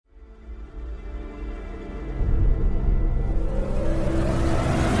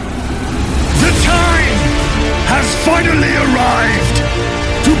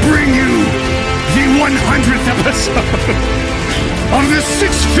episode of the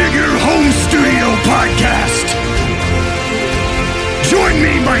Six Figure Home Studio Podcast. Join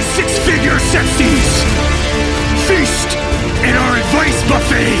me, my six-figure sepsies. Feast at our advice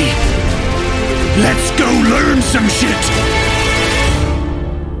buffet. Let's go learn some shit.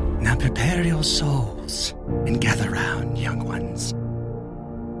 Now prepare your souls and gather round, young ones.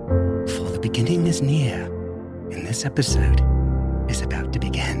 For the beginning is near, and this episode is about to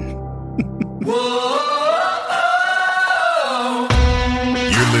begin. Whoa!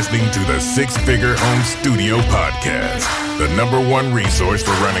 You're listening to the Six Figure Home Studio Podcast, the #1 resource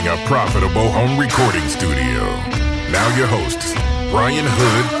for running a profitable home recording studio. Now your hosts, Brian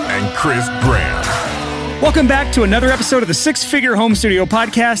Hood and Chris Graham. Welcome back to another episode of the Six Figure Home Studio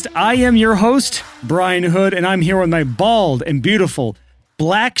Podcast. I am your host, Brian Hood, and I'm here with my bald and beautiful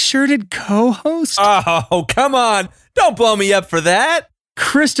black-shirted co-host. Oh, come on. Don't blow me up for that.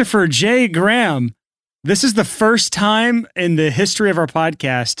 Christopher J. Graham. This is the first time in the history of our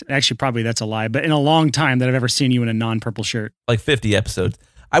podcast, actually probably that's a lie, but in a long time that I've ever seen you in a non-purple shirt. Like 50 episodes.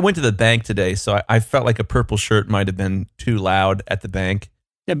 I went to the bank today, so I felt like a purple shirt might have been too loud at the bank.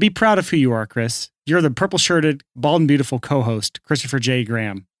 Yeah, be proud of who you are, Chris. You're the purple-shirted, bald and beautiful co-host, Christopher J.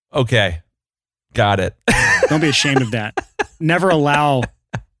 Graham. Okay, got it. Don't be ashamed of that. Never allow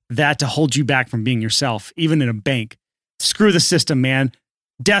that to hold you back from being yourself, even in a bank. Screw the system, man.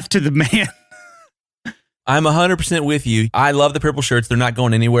 Death to the man. I'm 100% with you. I love the purple shirts. They're not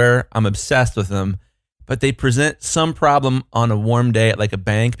going anywhere. I'm obsessed with them. But they present some problem on a warm day at like a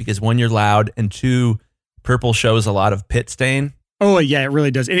bank because one, you're loud, and two, purple shows a lot of pit stain. Oh, yeah, it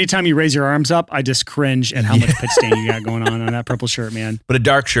really does. Anytime you raise your arms up, I just cringe at how much pit stain you got going on that purple shirt, man. But a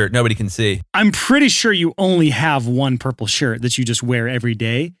dark shirt, nobody can see. I'm pretty sure you only have one purple shirt that you just wear every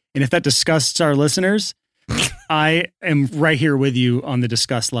day. And if that disgusts our listeners, I am right here with you on the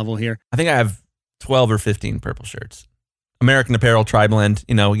disgust level here. I think I have 12 or 15 purple shirts. American Apparel, Tri-Blend,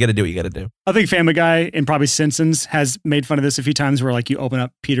 you got to do what you got to do. I think Family Guy and probably Simpsons has made fun of this a few times where like you open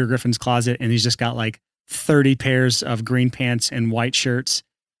up Peter Griffin's closet and he's just got like 30 pairs of green pants and white shirts.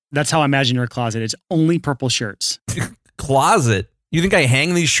 That's how I imagine your closet. It's only purple shirts. Closet? You think I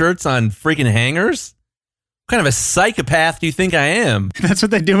hang these shirts on freaking hangers? What kind of a psychopath do you think I am? That's what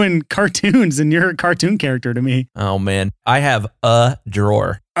they do in cartoons, and you're a cartoon character to me. Oh, man. I have a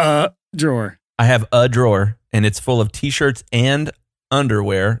drawer. Drawer. I have a drawer, and it's full of t-shirts and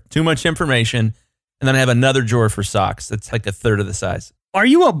underwear. Too much information. And then I have another drawer for socks. That's like a third of the size. Are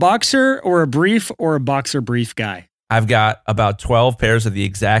you a boxer or a boxer brief guy? I've got about 12 pairs of the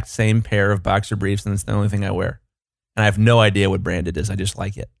exact same pair of boxer briefs, and it's the only thing I wear. And I have no idea what brand it is. I just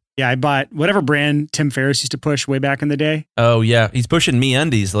like it. Yeah, I bought whatever brand Tim Ferriss used to push way back in the day. Oh, yeah. He's pushing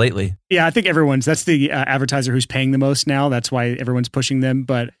MeUndies lately. Yeah, I think that's the advertiser who's paying the most now. That's why everyone's pushing them.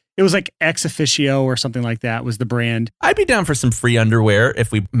 But it was like Ex Officio or something like that was the brand. I'd be down for some free underwear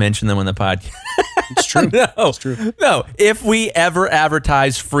if we mention them on the podcast. It's true. It's true. No, if we ever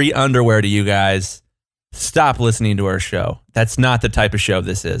advertise free underwear to you guys, stop listening to our show. That's not the type of show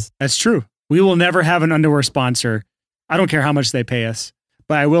this is. That's true. We will never have an underwear sponsor. I don't care how much they pay us.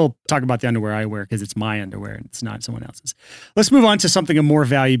 But I will talk about the underwear I wear because it's my underwear and it's not someone else's. Let's move on to something of more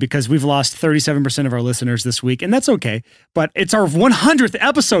value because we've lost 37% of our listeners this week, and that's okay. But it's our 100th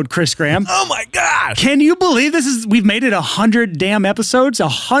episode, Chris Graham. Oh my gosh. Can you believe we've made it 100 damn episodes,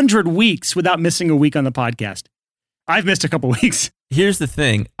 100 weeks without missing a week on the podcast. I've missed a couple weeks. Here's the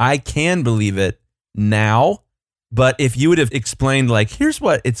thing. I can believe it now. But if you would have explained, like, here's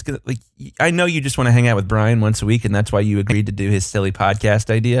what it's going to, like, I know you just want to hang out with Brian once a week, and that's why you agreed to do his silly podcast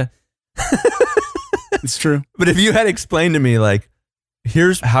idea. It's true. But if you had explained to me, like,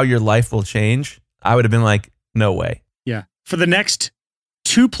 here's how your life will change, I would have been like, no way. Yeah. For the next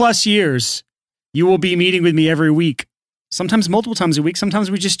 2+ years, you will be meeting with me every week, sometimes multiple times a week.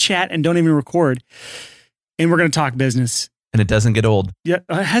 Sometimes we just chat and don't even record. And we're going to talk business. And it doesn't get old. Yeah,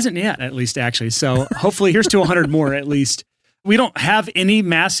 it hasn't yet, at least, actually. So hopefully here's to 100 more, at least. We don't have any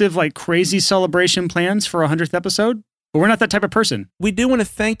massive, like, crazy celebration plans for 100th episode, but we're not that type of person. We do want to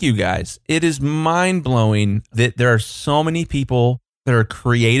thank you guys. It is mind-blowing that there are so many people that are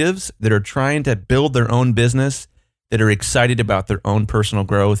creatives, that are trying to build their own business, that are excited about their own personal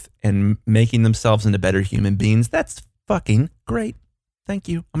growth and making themselves into better human beings. That's fucking great. Thank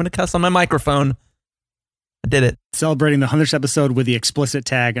you. I'm going to cuss on my microphone. I did it. Celebrating the 100th episode with the explicit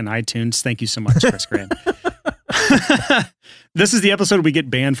tag on iTunes. Thank you so much, Chris Graham. This is the episode we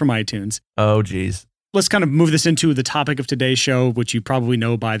get banned from iTunes. Oh, geez. Let's kind of move this into the topic of today's show, which you probably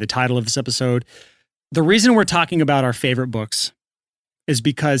know by the title of this episode. The reason we're talking about our favorite books is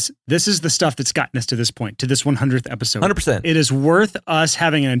because this is the stuff that's gotten us to this point, to this 100th episode. 100%. It is worth us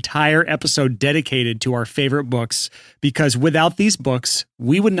having an entire episode dedicated to our favorite books, because without these books,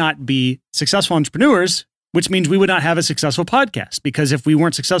 we would not be successful entrepreneurs, which means we would not have a successful podcast. Because if we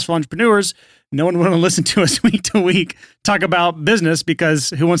weren't successful entrepreneurs, no one would want to listen to us week to week talk about business,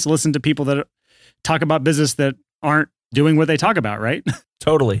 because who wants to listen to people that talk about business that aren't doing what they talk about, right?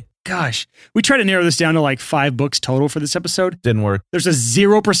 Totally. Gosh, we tried to narrow this down to like 5 books total for this episode. Didn't work. There's a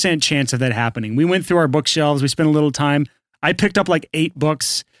 0% chance of that happening. We went through our bookshelves. We spent a little time. I picked up like 8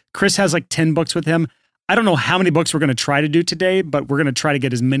 books. Chris has like 10 books with him. I don't know how many books we're going to try to do today, but we're going to try to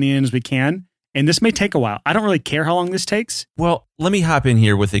get as many in as we can. And this may take a while. I don't really care how long this takes. Well, let me hop in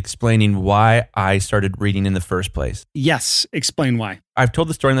here with explaining why I started reading in the first place. Yes, explain why. I've told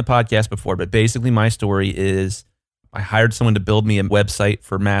the story in the podcast before, but basically my story is I hired someone to build me a website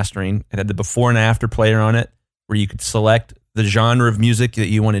for mastering. It had the before and after player on it, where you could select the genre of music that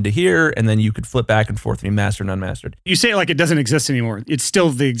you wanted to hear, and then you could flip back and forth between mastered and unmastered. You say it like it doesn't exist anymore. It's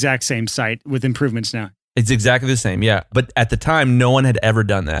still the exact same site with improvements now. It's exactly the same, yeah. But at the time, no one had ever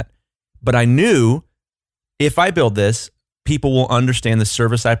done that. But I knew if I build this, people will understand the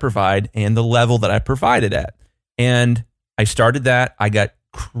service I provide and the level that I provide it at. And I started that. I got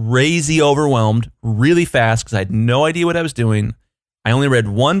crazy overwhelmed really fast because I had no idea what I was doing. I only read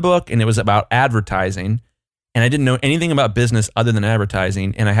one book, and it was about advertising. And I didn't know anything about business other than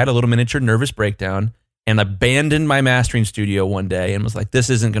advertising. And I had a little miniature nervous breakdown and abandoned my mastering studio one day and was like, this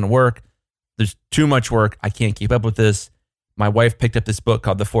isn't going to work. There's too much work. I can't keep up with this. My wife picked up this book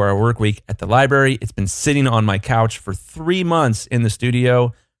called The 4-Hour Workweek at the library. It's been sitting on my couch for 3 months in the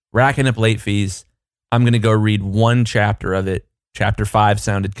studio, racking up late fees. I'm going to go read one chapter of it. Chapter 5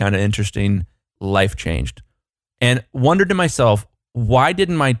 sounded kind of interesting. Life changed. And wondered to myself, why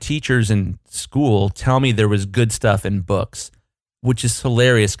didn't my teachers in school tell me there was good stuff in books? Which is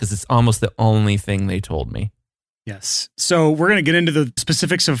hilarious because it's almost the only thing they told me. Yes. So we're going to get into the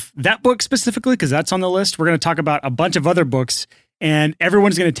specifics of that book specifically because that's on the list. We're going to talk about a bunch of other books, and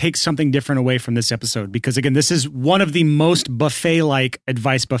everyone's going to take something different away from this episode because, again, this is one of the most buffet-like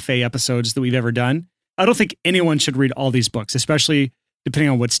advice buffet episodes that we've ever done. I don't think anyone should read all these books, especially depending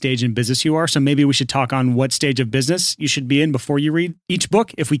on what stage in business you are. So maybe we should talk on what stage of business you should be in before you read each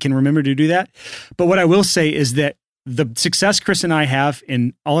book, if we can remember to do that. But what I will say is that the success Chris and I have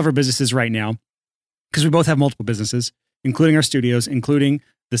in all of our businesses right now, because we both have multiple businesses, including our studios, including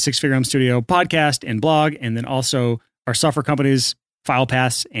the Six Figure Home Studio podcast and blog, and then also our software companies,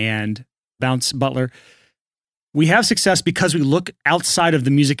 FilePass and Bounce Butler. We have success because we look outside of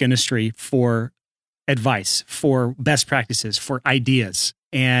the music industry for advice, for best practices, for ideas.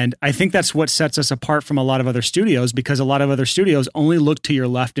 And I think that's what sets us apart from a lot of other studios, because a lot of other studios only look to your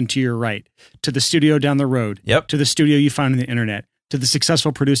left and to your right, to the studio down the road, to the studio you find on the internet, to the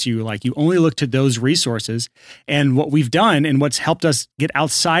successful producer you like. You only look to those resources. And what we've done and what's helped us get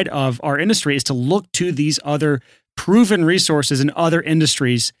outside of our industry is to look to these other proven resources in other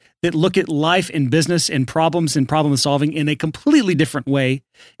industries that look at life and business and problem solving in a completely different way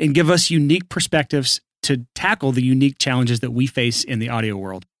and give us unique perspectives to tackle the unique challenges that we face in the audio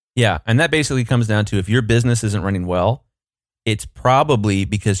world. Yeah. And that basically comes down to, if your business isn't running well, it's probably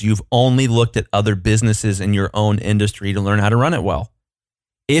because you've only looked at other businesses in your own industry to learn how to run it well.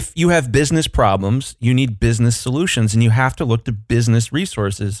 If you have business problems, you need business solutions, and you have to look to business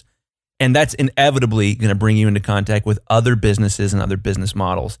resources. And that's inevitably going to bring you into contact with other businesses and other business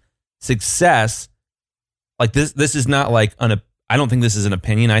models. Success, like this is not like, I don't think this is an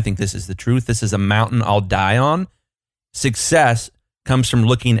opinion. I think this is the truth. This is a mountain I'll die on. Success comes from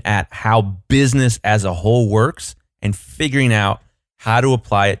looking at how business as a whole works and figuring out how to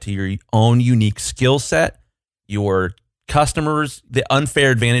apply it to your own unique skill set, your customers, the unfair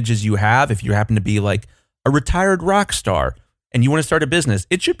advantages you have. If you happen to be like a retired rock star and you want to start a business,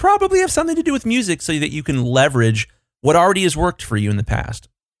 it should probably have something to do with music so that you can leverage what already has worked for you in the past.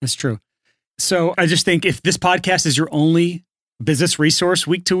 That's true. So I just think if this podcast is your only business resource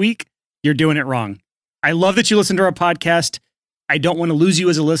week to week, you're doing it wrong. I love that you listen to our podcast. I don't want to lose you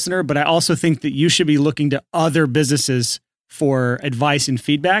as a listener, but I also think that you should be looking to other businesses for advice and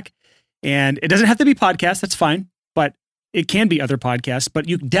feedback. And it doesn't have to be podcasts. That's fine. But it can be other podcasts. But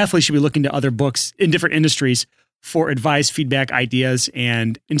you definitely should be looking to other books in different industries for advice, feedback, ideas,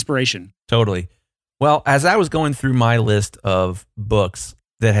 and inspiration. Totally. Well, as I was going through my list of books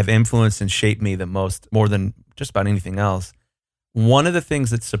that have influenced and shaped me the most, more than just about anything else, one of the things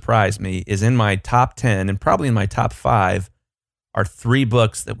that surprised me is in my top 10 and probably in my top 5 are 3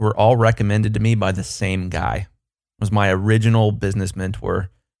 books that were all recommended to me by the same guy. It was my original business mentor,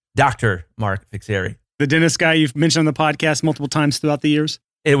 Dr. Mark Fixeri. The dentist guy you've mentioned on the podcast multiple times throughout the years.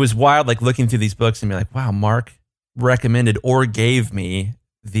 It was wild, like looking through these books and be like, wow, Mark recommended or gave me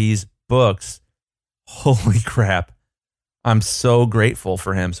these books. Holy crap. I'm so grateful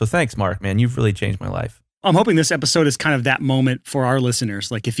for him. So thanks, Mark, man. You've really changed my life. I'm hoping this episode is kind of that moment for our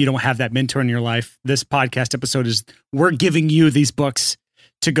listeners. Like if you don't have that mentor in your life, this podcast episode is, we're giving you these books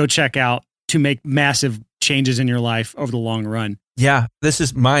to go check out to make massive changes in your life over the long run. Yeah, this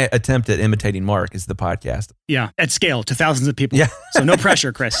is my attempt at imitating Mark is the podcast. Yeah, at scale to thousands of people. Yeah. So no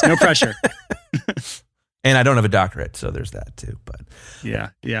pressure, Chris. No pressure. And I don't have a doctorate, so there's that too. But yeah.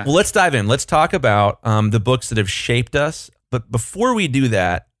 Well, let's dive in. Let's talk about the books that have shaped us. But before we do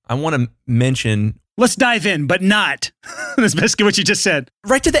that, I want to mention... Let's dive in, but not. That's basically what you just said.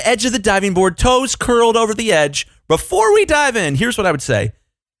 Right to the edge of the diving board, toes curled over the edge. Before we dive in, here's what I would say.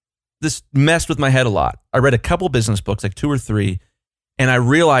 This messed with my head a lot. I read a couple business books, like 2 or 3, and I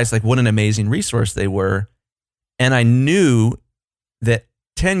realized like what an amazing resource they were. And I knew that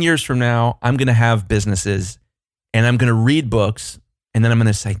 10 years from now, I'm going to have businesses and I'm going to read books. And then I'm going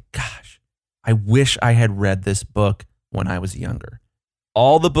to say, gosh, I wish I had read this book when I was younger.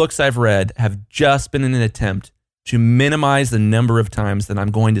 All the books I've read have just been in an attempt to minimize the number of times that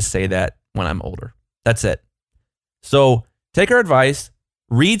I'm going to say that when I'm older. That's it. So take our advice,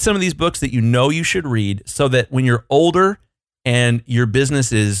 read some of these books that you know you should read so that when you're older and your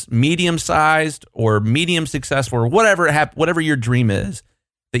business is medium-sized or medium successful or whatever your dream is,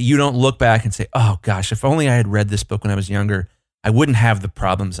 that you don't look back and say, oh gosh, if only I had read this book when I was younger, I wouldn't have the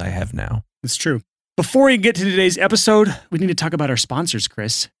problems I have now. It's true. Before we get to today's episode, we need to talk about our sponsors,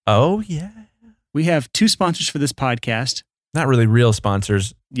 Chris. Oh, yeah. We have 2 sponsors for this podcast. Not really real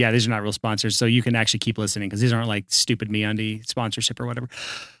sponsors. Yeah, these are not real sponsors, so you can actually keep listening because these aren't like stupid MeUndies sponsorship or whatever.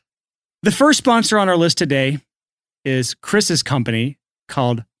 The first sponsor on our list today is Chris's company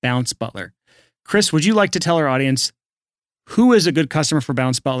called Bounce Butler. Chris, would you like to tell our audience who is a good customer for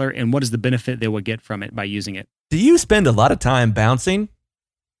Bounce Butler and what is the benefit they will get from it by using it? Do you spend a lot of time bouncing?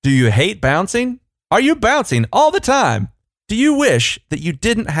 Do you hate bouncing? Are you bouncing all the time? Do you wish that you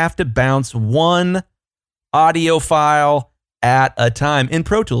didn't have to bounce one audio file at a time in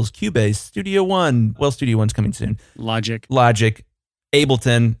Pro Tools, Cubase, Studio One? Well, Studio One's coming soon. Logic,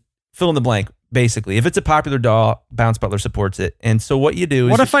 Ableton, fill in the blank. Basically, if it's a popular DAW, Bounce Butler supports it. And so what you do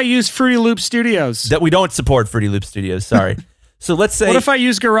is... What if I use Fruity Loop Studios? That we don't support Fruity Loop Studios, sorry. So let's say... What if I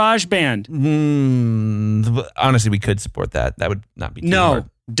use GarageBand? Honestly, we could support that. That would not be too hard.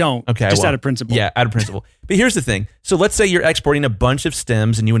 Don't. Okay, just out of principle. Yeah, out of principle. But here's the thing. So let's say you're exporting a bunch of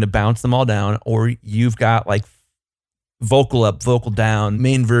stems and you want to bounce them all down, or you've got like vocal up, vocal down,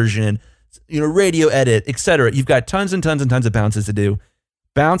 main version, radio edit, etc. You've got tons and tons and tons of bounces to do.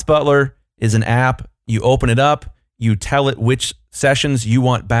 Bounce Butler is an app. You open it up, you tell it which sessions you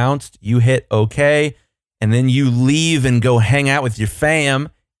want bounced, you hit OK, and then you leave and go hang out with your fam,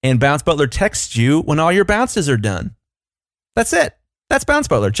 and Bounce Butler texts you when all your bounces are done. That's it. That's Bounce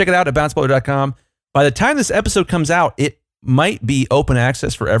Butler. Check it out at bouncebutler.com. By the time this episode comes out, it might be open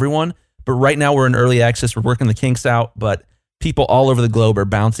access for everyone, but right now we're in early access. We're working the kinks out, but people all over the globe are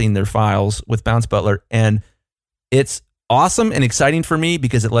bouncing their files with Bounce Butler, and it's awesome and exciting for me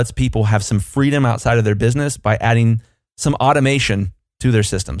because it lets people have some freedom outside of their business by adding some automation to their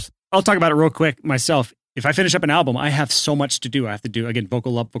systems. I'll talk about it real quick myself. If I finish up an album, I have so much to do. I have to do, again,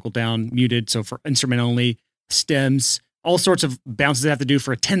 vocal up, vocal down, muted. So for instrument only, stems, all sorts of bounces I have to do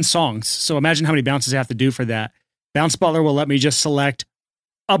for 10 songs. So imagine how many bounces I have to do for that. Bounce Butler will let me just select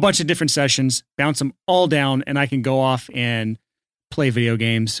a bunch of different sessions, bounce them all down, and I can go off and play video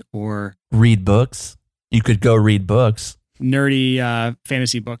games or read books. You could go read books. Nerdy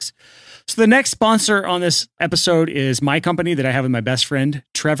fantasy books. So the next sponsor on this episode is my company that I have with my best friend,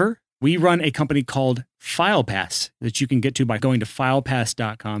 Trevor. We run a company called FilePass that you can get to by going to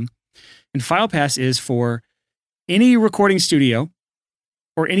filepass.com. And FilePass is for any recording studio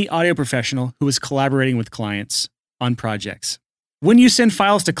or any audio professional who is collaborating with clients on projects. When you send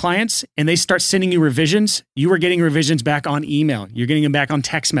files to clients and they start sending you revisions, you are getting revisions back on email. You're getting them back on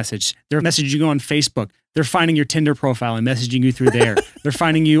text message. They're messaging you on Facebook. They're finding your Tinder profile and messaging you through there. They're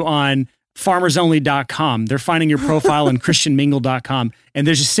finding you on farmersonly.com. They're finding your profile on christianmingle.com. And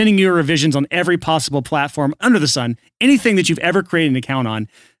they're just sending you revisions on every possible platform under the sun. Anything that you've ever created an account on,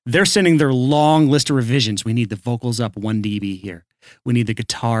 they're sending their long list of revisions. We need the vocals up 1 dB here. We need the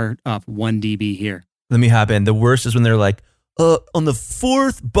guitar up 1 dB here. Let me hop in. The worst is when they're like, on the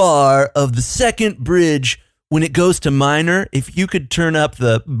 4th bar of the 2nd bridge, when it goes to minor, if you could turn up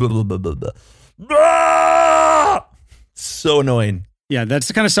the blah, blah, blah, blah, blah. Ah! So annoying. Yeah, that's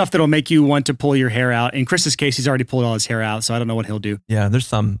the kind of stuff that'll make you want to pull your hair out. In Chris's case, he's already pulled all his hair out, so I don't know what he'll do. Yeah, there's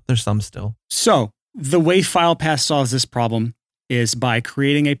some still. So The way FilePass solves this problem is by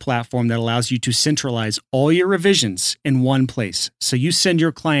creating a platform that allows you to centralize all your revisions in one place. So you send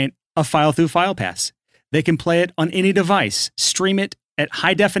your client a file through FilePass. They can play it on any device, stream it at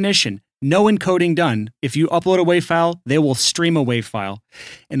high definition, no encoding done. If you upload a WAV file, they will stream a WAV file,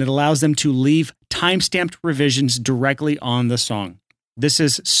 and it allows them to leave timestamped revisions directly on the song. This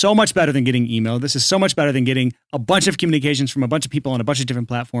is so much better than getting email. This is so much better than getting a bunch of communications from a bunch of people on a bunch of different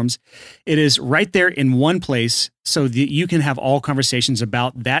platforms. It is right there in one place so that you can have all conversations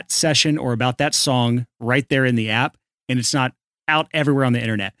about that session or about that song right there in the app, and it's not out everywhere on the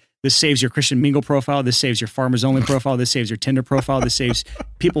internet. This saves your Christian Mingle profile. This saves your Farmers Only profile. This saves your Tinder profile. This saves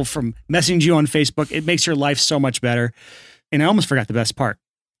people from messaging you on Facebook. It makes your life so much better. And I almost forgot the best part.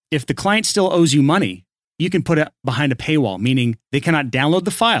 If the client still owes you money, you can put it behind a paywall, meaning they cannot download the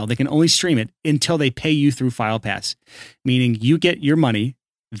file. They can only stream it until they pay you through FilePass, meaning you get your money,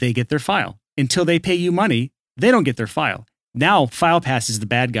 they get their file. Until they pay you money, they don't get their file. Now, FilePass is the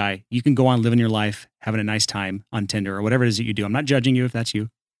bad guy. You can go on living your life, having a nice time on Tinder or whatever it is that you do. I'm not judging you if that's you.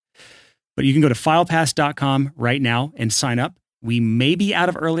 But you can go to filepass.com right now and sign up. We may be out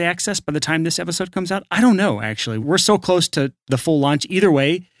of early access by the time this episode comes out. I don't know, actually. We're so close to the full launch. Either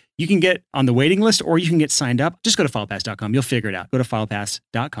way, you can get on the waiting list or you can get signed up. Just go to filepass.com. You'll figure it out. Go to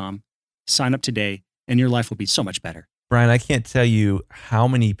filepass.com, sign up today, and your life will be so much better. Brian, I can't tell you how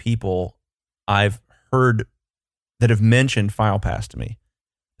many people I've heard that have mentioned FilePass to me.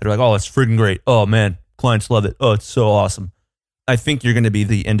 They're like, oh, it's freaking great. Oh, man, clients love it. Oh, it's so awesome. I think you're going to be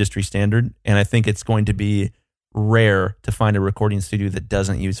the industry standard, and I think it's going to be rare to find a recording studio that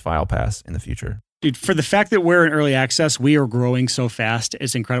doesn't use FilePass in the future. Dude, for the fact that we're in early access, we are growing so fast.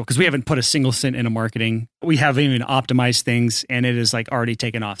 It's incredible because we haven't put a single cent into marketing. We haven't even optimized things, and it is like already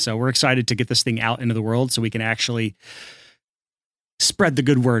taken off. So we're excited to get this thing out into the world so we can actually spread the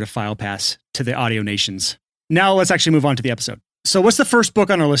good word of FilePass to the audio nations. Now let's actually move on to the episode. So what's the first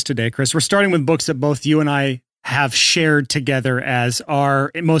book on our list today, Chris? We're starting with books that both you and I have shared together as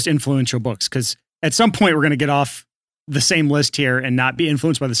our most influential books, because at some point we're going to get off the same list here and not be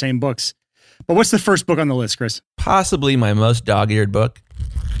influenced by the same books. But what's the first book on the list, Chris? Possibly my most dog-eared book.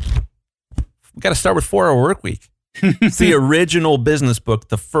 We've got to start with 4 Hour Workweek. It's the original business book,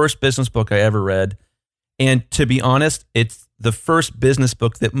 the first business book I ever read. And to be honest, it's the first business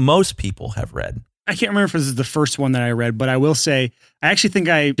book that most people have read. I can't remember if this is the first one that I read, but I will say, I actually think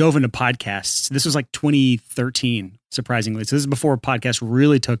I dove into podcasts. This was like 2013, surprisingly. So this is before podcasts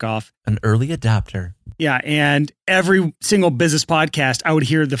really took off. An early adopter. Yeah. And every single business podcast, I would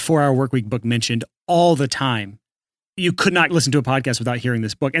hear the 4 Hour Workweek book mentioned all the time. You could not listen to a podcast without hearing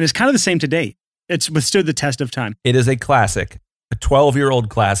this book. And it's kind of the same today. It's withstood the test of time. It is a classic, a 12-year-old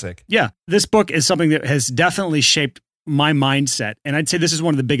classic. Yeah. This book is something that has definitely shaped my mindset. And I'd say this is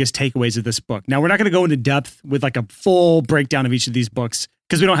one of the biggest takeaways of this book. Now, we're not going to go into depth with like a full breakdown of each of these books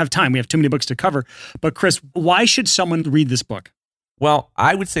because we don't have time. We have too many books to cover. But Chris, why should someone read this book? Well,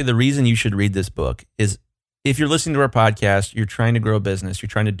 I would say the reason you should read this book is if you're listening to our podcast, you're trying to grow a business, you're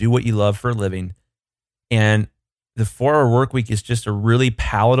trying to do what you love for a living. And the 4 Hour Workweek is just a really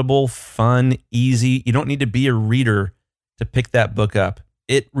palatable, fun, easy. You don't need to be a reader to pick that book up.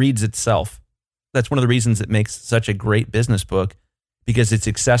 It reads itself. That's one of the reasons it makes such a great business book, because it's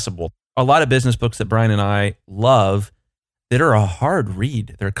accessible. A lot of business books that Brian and I love that are a hard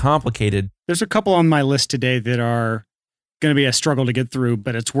read. They're complicated. There's a couple on my list today that are going to be a struggle to get through,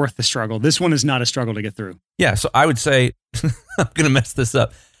 but it's worth the struggle. This one is not a struggle to get through. Yeah, so I would say, I'm going to mess this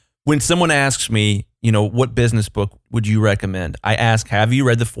up. When someone asks me, what business book would you recommend? I ask, have you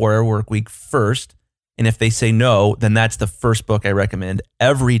read the 4 Hour Workweek first? And if they say no, then that's the first book I recommend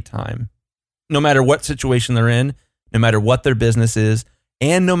every time. No matter what situation they're in, no matter what their business is,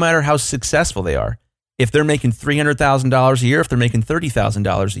 and no matter how successful they are. If they're making $300,000 a year, if they're making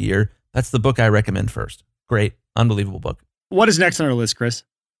 $30,000 a year, that's the book I recommend first. Great, unbelievable book. What is next on our list, Chris?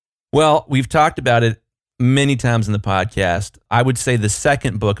 Well, we've talked about it many times in the podcast. I would say the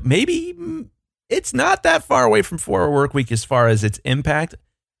second book, maybe it's not that far away from 4 Hour Workweek as far as its impact.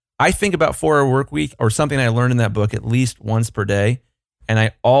 I think about 4 Hour Workweek or something I learned in that book at least once per day. And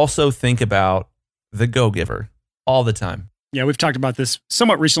I also think about The Go-Giver all the time. Yeah, we've talked about this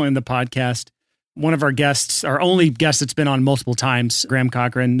somewhat recently in the podcast. One of our guests, our only guest that's been on multiple times, Graham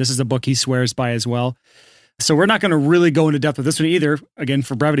Cochran, this is a book he swears by as well. So we're not going to really go into depth with this one either, again,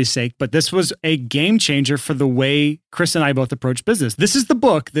 for brevity's sake, but this was a game changer for the way Chris and I both approach business. This is the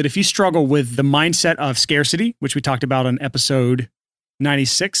book that if you struggle with the mindset of scarcity, which we talked about on episode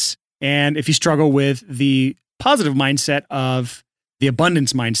 96, and if you struggle with the positive mindset of the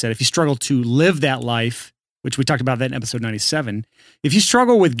abundance mindset, if you struggle to live that life which we talked about that in episode 97. If you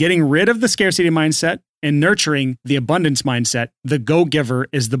struggle with getting rid of the scarcity mindset and nurturing the abundance mindset, The Go-Giver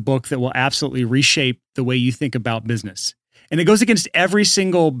is the book that will absolutely reshape the way you think about business. And it goes against every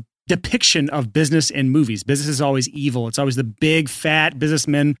single depiction of business in movies. Business is always evil. It's always the big, fat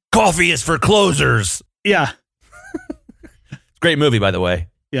businessmen. Coffee is for closers. Yeah. Great movie, by the way.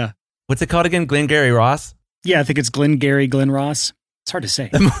 Yeah. What's it called again? Glengarry Ross? Yeah, I think it's Glengarry Glen Ross. It's hard to say.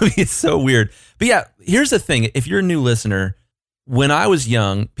 The movie is so weird. But yeah, here's the thing. If you're a new listener, when I was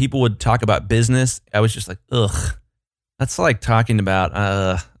young, people would talk about business. I was just like, ugh, that's like talking about,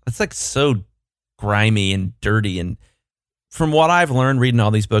 that's like so grimy and dirty. And from what I've learned reading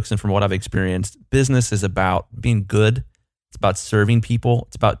all these books and from what I've experienced, business is about being good. It's about serving people.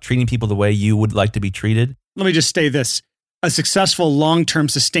 It's about treating people the way you would like to be treated. Let me just say this. A successful, long-term,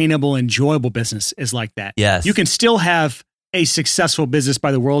 sustainable, enjoyable business is like that. Yes. You can still have a successful business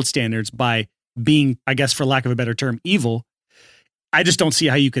by the world standards by being, I guess, for lack of a better term, evil. I just don't see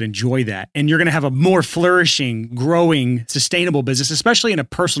how you could enjoy that. And you're going to have a more flourishing, growing, sustainable business, especially in a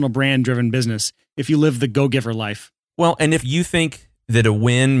personal brand-driven business, if you live the go-giver life. Well, and if you think that a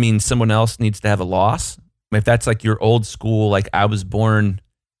win means someone else needs to have a loss, if that's like your old school, like I was born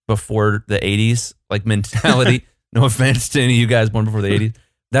before the 80s, like mentality, no offense to any of you guys born before the 80s,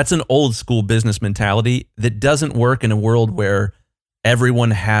 that's an old school business mentality that doesn't work in a world where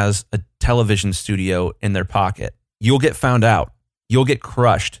everyone has a television studio in their pocket. You'll get found out, you'll get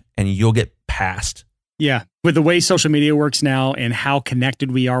crushed, and you'll get passed. Yeah. With the way social media works now and how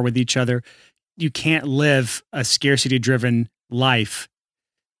connected we are with each other, you can't live a scarcity-driven life.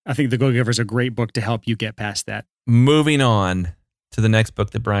 I think The Go-Giver is a great book to help you get past that. Moving on to the next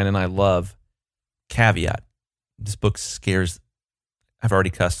book that Brian and I love, Caveat. This book scares, I've already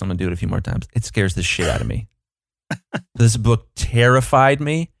cussed, I'm going to do it a few more times. It scares the shit out of me. This book terrified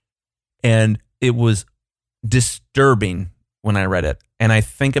me, and it was disturbing when I read it. And I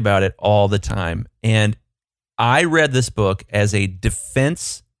think about it all the time. And I read this book as a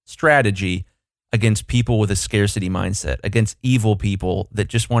defense strategy against people with a scarcity mindset, against evil people that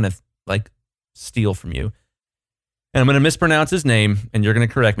just want to like steal from you. And I'm going to mispronounce his name, and you're going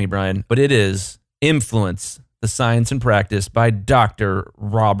to correct me, Brian, but it is Influence, the Science and Practice by Dr.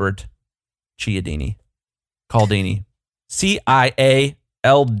 Robert Cialdini. Cialdini. Cialdini.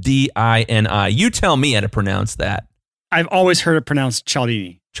 You tell me how to pronounce that. I've always heard it pronounced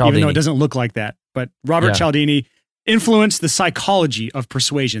Cialdini, even though it doesn't look like that. But Robert Cialdini, Influence, the Psychology of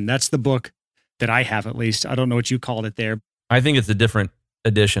Persuasion. That's the book that I have, at least. I don't know what you called it there. I think it's a different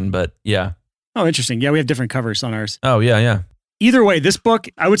edition, but yeah. Oh, interesting. Yeah, we have different covers on ours. Oh, yeah, yeah. Either way, this book,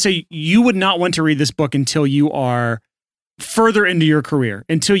 I would say you would not want to read this book until you are further into your career,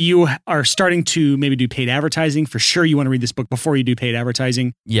 until you are starting to maybe do paid advertising. For sure, you want to read this book before you do paid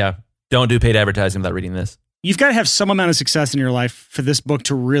advertising. Yeah, don't do paid advertising without reading this. You've got to have some amount of success in your life for this book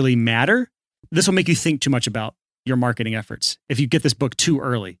to really matter. This will make you think too much about your marketing efforts if you get this book too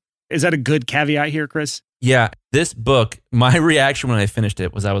early. Is that a good caveat here, Chris? Yeah, this book, my reaction when I finished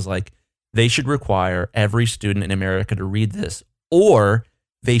it was I was like, they should require every student in America to read this, or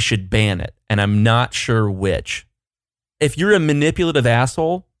they should ban it. And I'm not sure which. If you're a manipulative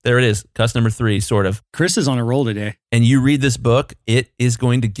asshole, there it is, cuss number 3, sort of. Chris is on a roll today. And you read this book, it is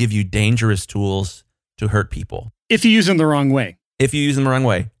going to give you dangerous tools to hurt people. If you use them the wrong way. If you use them the wrong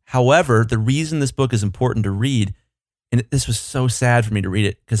way. However, the reason this book is important to read, and this was so sad for me to read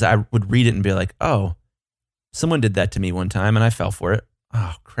it, because I would read it and be like, oh, someone did that to me one time and I fell for it.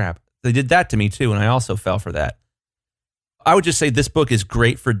 Oh, crap. They did that to me too, and I also fell for that. I would just say this book is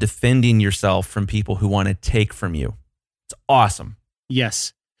great for defending yourself from people who want to take from you. It's awesome.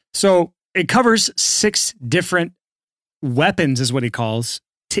 Yes. So it covers 6 different weapons, is what he calls,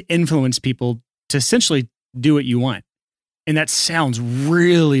 to influence people to essentially do what you want. And that sounds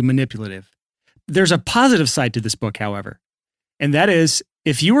really manipulative. There's a positive side to this book, however, and that is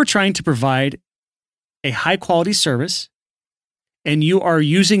if you are trying to provide a high quality service and you are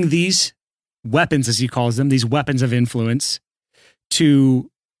using these weapons, as he calls them, these weapons of influence to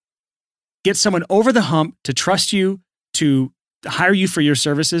get someone over the hump, to trust you, to hire you for your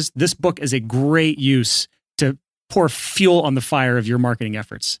services, this book is a great use to pour fuel on the fire of your marketing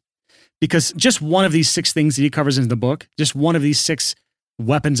efforts. Because just one of these 6 things that he covers in the book, just one of these 6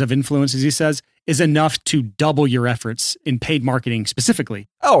 weapons of influence, as he says, is enough to double your efforts in paid marketing specifically.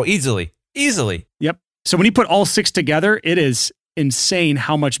 Oh, easily. Easily. Yep. So when you put all 6 together, it is insane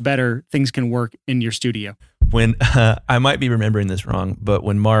how much better things can work in your studio. When I might be remembering this wrong, but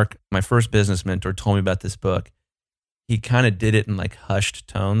when Mark, my first business mentor, told me about this book, he kind of did it in like hushed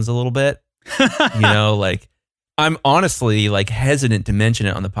tones a little bit. You know, like I'm honestly like hesitant to mention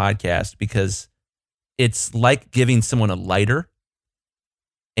it on the podcast because it's like giving someone a lighter,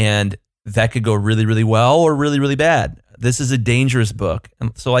 and that could go really, really well or really, really bad. This is a dangerous book.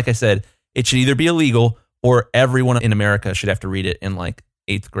 And so like I said, it should either be illegal or everyone in America should have to read it in like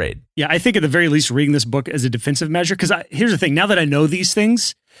 8th grade. Yeah, I think at the very least reading this book as a defensive measure, because here's the thing, now that I know these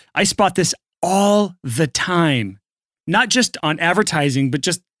things, I spot this all the time. Not just on advertising, but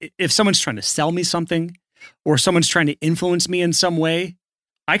just if someone's trying to sell me something or someone's trying to influence me in some way,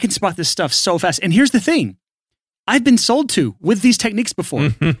 I can spot this stuff so fast. And here's the thing. I've been sold to with these techniques before.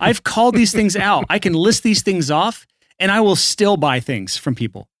 I've called these things out. I can list these things off and I will still buy things from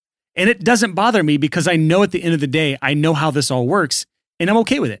people. And it doesn't bother me because I know at the end of the day, I know how this all works and I'm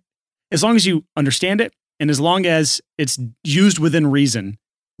okay with it. As long as you understand it and as long as it's used within reason,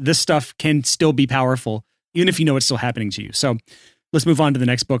 this stuff can still be powerful, even if you know it's still happening to you. So let's move on to the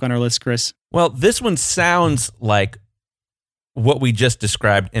next book on our list, Chris. Well, this one sounds like what we just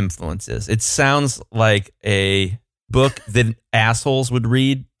described influence is. It sounds like a book that assholes would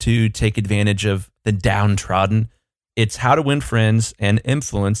read to take advantage of the downtrodden. It's How to Win Friends and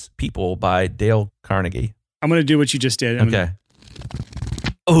Influence People by Dale Carnegie. I'm going to do what you just did. Okay.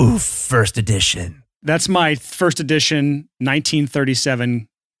 Oh, first edition. That's my first edition 1937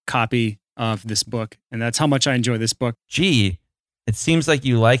 copy of this book. And that's how much I enjoy this book. Gee, it seems like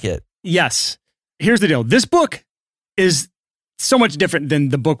you like it. Yes. Here's the deal. This book is so much different than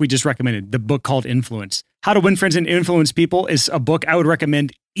the book we just recommended, the book called Influence. How to Win Friends and Influence People is a book I would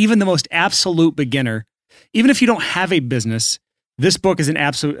recommend even the most absolute beginner. Even if you don't have a business, this book is an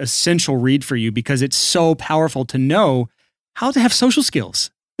absolute essential read for you because it's so powerful to know how to have social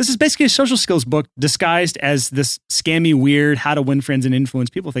skills. This is basically a social skills book disguised as this scammy, weird, how to win friends and influence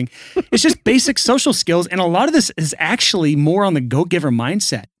people thing. It's just basic social skills. And a lot of this is actually more on the go-giver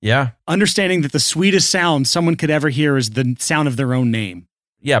mindset. Yeah. Understanding that the sweetest sound someone could ever hear is the sound of their own name.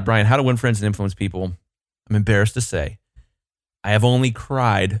 Yeah, Brian, How to Win Friends and Influence People. I'm embarrassed to say, I have only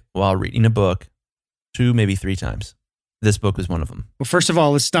cried while reading a book 2, maybe 3 times. This book was one of them. Well, first of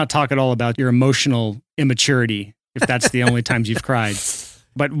all, let's not talk at all about your emotional immaturity, if that's the only times you've cried.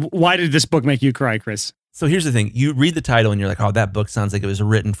 But why did this book make you cry, Chris? So here's the thing. You read the title and you're like, oh, that book sounds like it was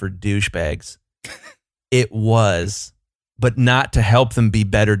written for douchebags. It was, but not to help them be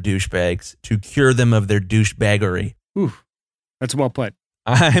better douchebags, to cure them of their douchebaggery. Ooh, that's well put.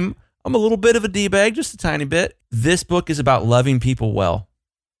 I'm a little bit of a D-bag, just a tiny bit. This book is about loving people well.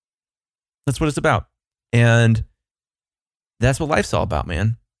 That's what it's about. And that's what life's all about,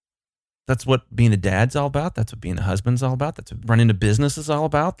 man. That's what being a dad's all about. That's what being a husband's all about. That's what running a business is all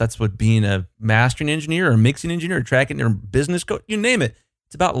about. That's what being a mastering engineer or a mixing engineer or tracking their business coach, you name it.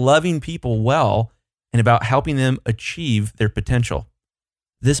 It's about loving people well and about helping them achieve their potential.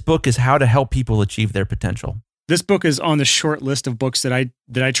 This book is how to help people achieve their potential. This book is on the short list of books that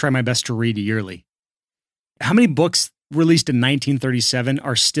I try my best to read yearly. How many books released in 1937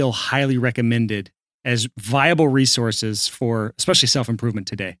 are still highly recommended as viable resources for especially self-improvement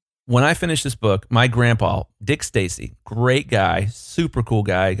today? When I finished this book, my grandpa, Dick Stacy, great guy, super cool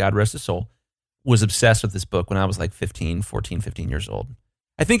guy, God rest his soul, was obsessed with this book when I was like 15 years old.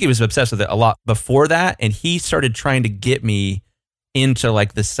 I think he was obsessed with it a lot before that, and he started trying to get me into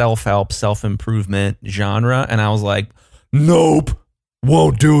like the self-help, self-improvement genre, and I was like, nope,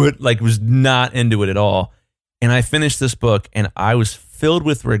 won't do it. Like, was not into it at all. And I finished this book, and I was filled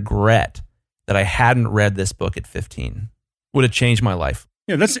with regret that I hadn't read this book at 15. Would have changed my life.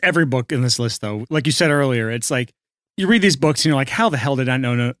 Yeah, that's every book in this list, though. Like you said earlier, it's like you read these books and you're like, how the hell did I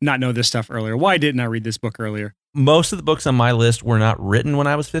not know this stuff earlier? Why didn't I read this book earlier? Most of the books on my list were not written when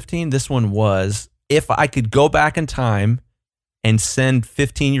I was 15. This one was. If I could go back in time and send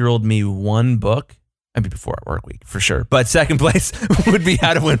 15-year-old me one book, I'd be before our work week, for sure. But second place would be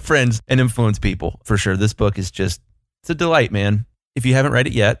How to Win Friends and Influence People, for sure. This book is just, it's a delight, man. If you haven't read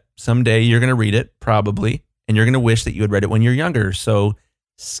it yet, someday you're going to read it, probably, and you're going to wish that you had read it when you're younger. So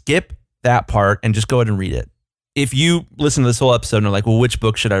skip that part and just go ahead and read it. If you listen to this whole episode and are like, well, which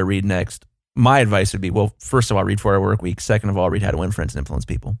book should I read next? My advice would be, well, first of all, read 4 Hour Work Week. Second of all, read How to Win Friends and Influence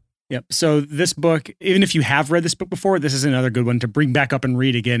People. Yep. So this book, even if you have read this book before, this is another good one to bring back up and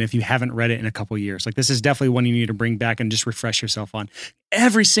read again if you haven't read it in a couple of years. Like, this is definitely one you need to bring back and just refresh yourself on.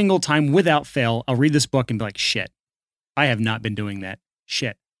 Every single time, without fail, I'll read this book and be like, shit, I have not been doing that.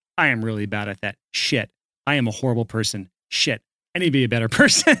 Shit, I am really bad at that. Shit, I am a horrible person. Shit, I need to be a better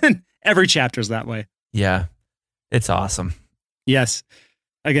person. Every chapter is that way. Yeah, it's awesome. Yes.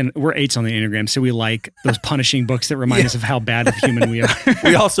 Again, we're 8s on the Enneagram, so we like those punishing books that remind us of how bad of a human we are.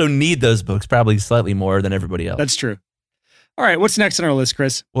 We also need those books, probably slightly more than everybody else. That's true. All right, what's next on our list,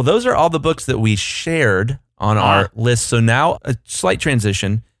 Chris? Well, those are all the books that we shared on our list. So now a slight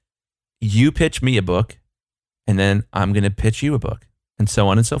transition. You pitch me a book, and then I'm going to pitch you a book, and so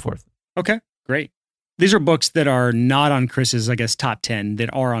on and so forth. Okay, great. These are books that are not on Chris's, I guess, top 10,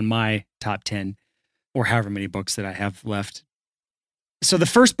 that are on my top 10, or however many books that I have left. So the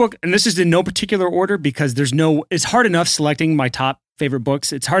first book, and this is in no particular order because it's hard enough selecting my top favorite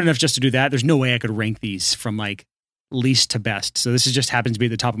books. It's hard enough just to do that. There's no way I could rank these from like least to best. So this just happens to be at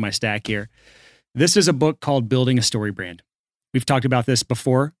the top of my stack here. This is a book called Building a Story Brand. We've talked about this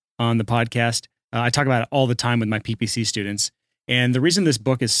before on the podcast. I talk about it all the time with my PPC students. And the reason this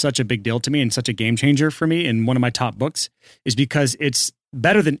book is such a big deal to me and such a game changer for me and one of my top books is because it's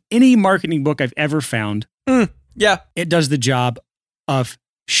better than any marketing book I've ever found. Yeah. It does the job of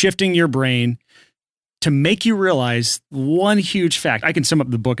shifting your brain to make you realize one huge fact. I can sum up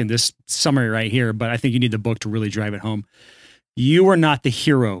the book in this summary right here, but I think you need the book to really drive it home. You are not the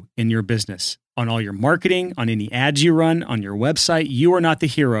hero in your business. On all your marketing, on any ads you run, on your website, you are not the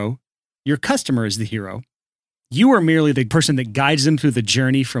hero. Your customer is the hero. You are merely the person that guides them through the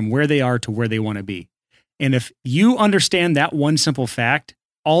journey from where they are to where they want to be. And if you understand that one simple fact,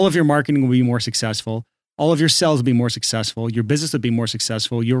 all of your marketing will be more successful. All of your sales will be more successful. Your business will be more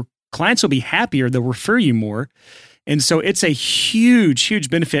successful. Your clients will be happier. They'll refer you more. And so it's a huge, huge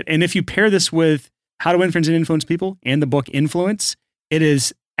benefit. And if you pair this with How to Influence and Influence People and the book Influence, it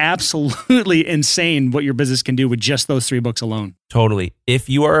is absolutely insane what your business can do with just those 3 books alone. Totally. If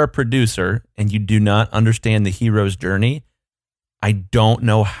you are a producer and you do not understand the hero's journey, I don't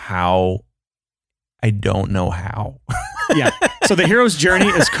know how. Yeah. So the hero's journey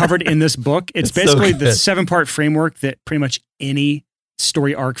is covered in this book. It's basically the 7-part framework that pretty much any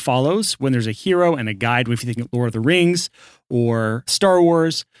story arc follows when there's a hero and a guide. If you think of Lord of the Rings or Star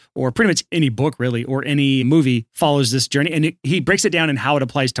Wars or pretty much any book really, or any movie follows this journey. And he breaks it down in how it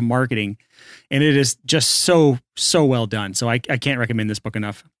applies to marketing. And it is just so well done. So I can't recommend this book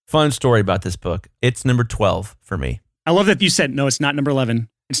enough. Fun story about this book. It's number 12 for me. I love that you said, no, it's not number 11.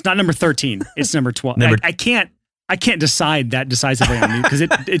 It's not number 13. It's number 12. I can't decide that decisively on you because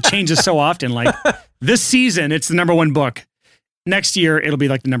it changes so often. Like this season, it's the number 1 book. Next year, it'll be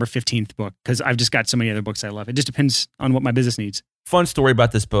like the number 15th book because I've just got so many other books I love. It just depends on what my business needs. Fun story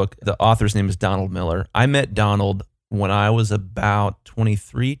about this book. The author's name is Donald Miller. I met Donald when I was about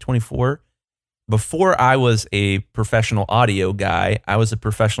 23, 24. Before I was a professional audio guy, I was a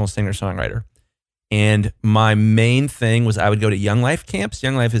professional singer-songwriter. And my main thing was I would go to Young Life camps.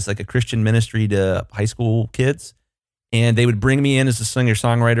 Young Life is like a Christian ministry to high school kids. And they would bring me in as a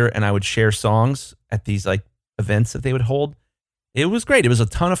singer-songwriter and I would share songs at these like events that they would hold. It was great. It was a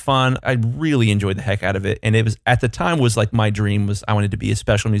ton of fun. I really enjoyed the heck out of it. And it was, at the time, was like my dream was I wanted to be a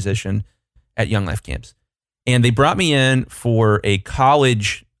special musician at Young Life camps. And they brought me in for a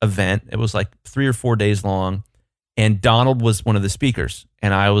college event. It was like 3 or 4 days long. And Donald was one of the speakers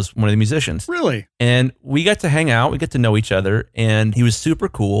and I was one of the musicians. Really? And we got to hang out. We got to know each other and he was super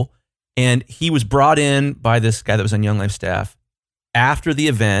cool. And he was brought in by this guy that was on Young Life staff. After the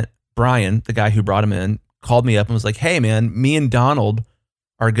event, Brian, the guy who brought him in, called me up and was like, hey man, me and Donald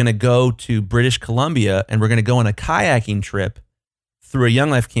are going to go to British Columbia and we're going to go on a kayaking trip through a Young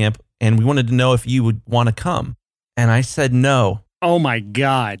Life camp. And we wanted to know if you would want to come. And I said, no. Oh my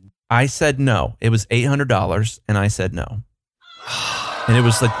God. I said, no. It was $800 and I said, no. And it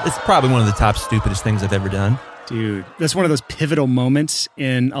was like, it's probably one of the top stupidest things I've ever done. Dude, that's one of those pivotal moments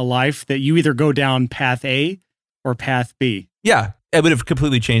in a life that you either go down path A or path B. Yeah, it would have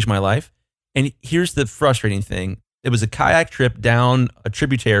completely changed my life. And here's the frustrating thing. It was a kayak trip down a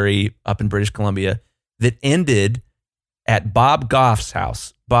tributary up in British Columbia that ended at Bob Goff's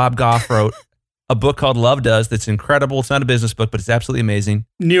house. Bob Goff wrote a book called Love Does that's incredible. It's not a business book, but it's absolutely amazing.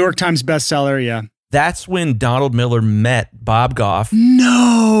 New York Times bestseller, yeah. That's when Donald Miller met Bob Goff.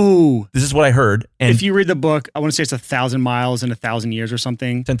 No! This is what I heard. And if you read the book, I want to say it's 1,000 miles in 1,000 years or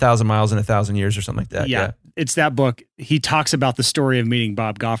something. 10,000 miles in 1,000 years or something like that. Yeah. It's that book. He talks about the story of meeting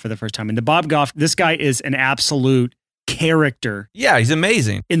Bob Goff for the first time. And the Bob Goff, this guy is an absolute character. Yeah, he's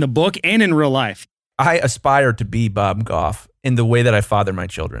amazing. In the book and in real life. I aspire to be Bob Goff in the way that I father my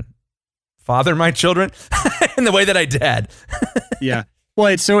children. Father my children? In the way that I dad. Yeah. Well,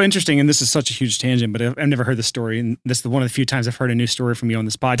 it's so interesting, and this is such a huge tangent, but I've never heard the story, and this is one of the few times I've heard a new story from you on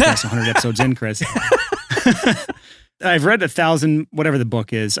this podcast, 100 episodes in, Chris. I've read 1,000, whatever the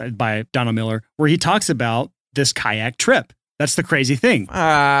book is, by Donald Miller, where he talks about this kayak trip. That's the crazy thing.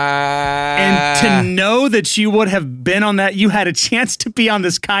 And to know that you would have been on that, you had a chance to be on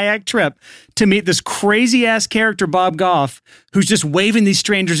this kayak trip to meet this crazy ass character, Bob Goff, who's just waving these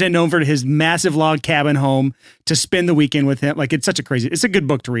strangers in over to his massive log cabin home to spend the weekend with him. Like, it's such a crazy, it's a good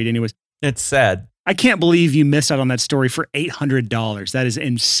book to read anyways. It's sad. I can't believe you missed out on that story for $800. That is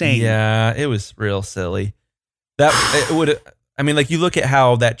insane. Yeah, it was real silly. That it would. I mean, like you look at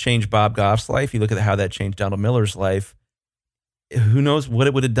how that changed Bob Goff's life. You look at how that changed Donald Miller's life. Who knows what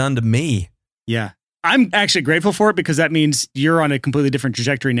it would have done to me? Yeah. I'm actually grateful for it because that means you're on a completely different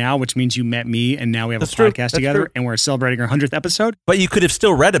trajectory now, which means you met me and now we have a podcast together and we're celebrating our 100th episode. But you could have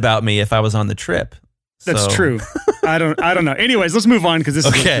still read about me if I was on the trip. That's true. I don't know. Anyways, let's move on because this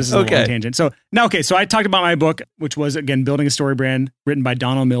is a long tangent. So I talked about my book, which was, again, Building a Story Brand, written by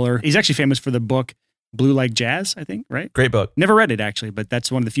Donald Miller. He's actually famous for the book Blue Like Jazz, I think, right? Great book. Never read it, actually, but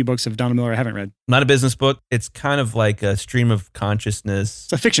that's one of the few books of Donald Miller I haven't read. Not a business book. It's kind of like a stream of consciousness.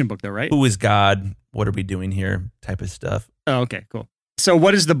 It's a fiction book, though, right? Who is God? What are we doing here? Type of stuff. Oh, okay, cool. So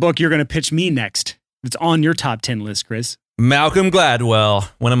what is the book you're going to pitch me next? It's on your top 10 list, Chris. Malcolm Gladwell,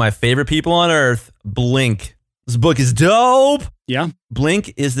 one of my favorite people on earth. Blink. This book is dope. Yeah.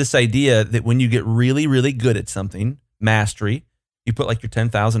 Blink is this idea that when you get really, really good at something, mastery, you put like your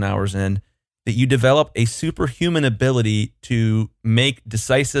 10,000 hours in, that you develop a superhuman ability to make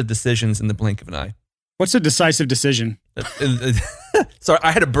decisive decisions in the blink of an eye. What's a decisive decision? Sorry,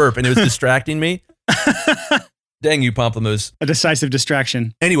 I had a burp and it was distracting me. Dang you, Pomplamoose. A decisive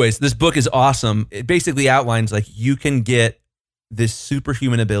distraction. Anyways, this book is awesome. It basically outlines like you can get this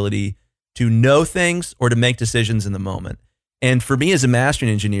superhuman ability to know things or to make decisions in the moment. And for me as a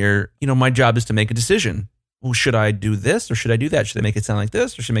mastering engineer, my job is to make a decision. Well, should I do this or should I do that? Should I make it sound like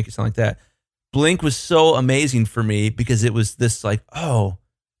this or should I make it sound like that? Blink was so amazing for me because it was this like a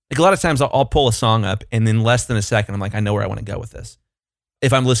lot of times I'll pull a song up and in less than a second, I'm like, I know where I want to go with this.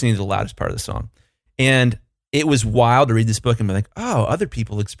 If I'm listening to the loudest part of the song. And it was wild to read this book and be like, oh, other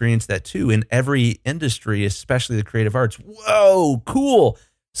people experience that too in every industry, especially the creative arts. Whoa, cool.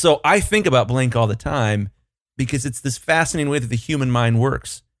 So I think about Blink all the time because it's this fascinating way that the human mind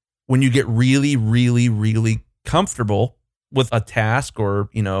works. When you get really, really, really comfortable with a task or,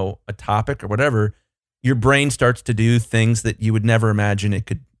 a topic or whatever, your brain starts to do things that you would never imagine it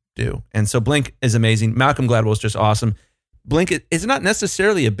could do. And so Blink is amazing. Malcolm Gladwell is just awesome. Blink is not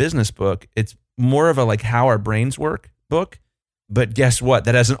necessarily a business book. It's more of a like how our brains work book. But guess what?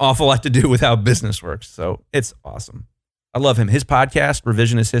 That has an awful lot to do with how business works. So it's awesome. I love him. His podcast,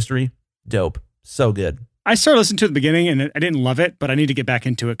 Revisionist History, dope. So good. I started listening to it at the beginning and I didn't love it, but I need to get back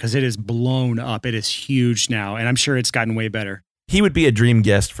into it because it is blown up. It is huge now. And I'm sure it's gotten way better. He would be a dream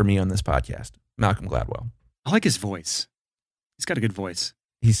guest for me on this podcast. Malcolm Gladwell. I like his voice. He's got a good voice.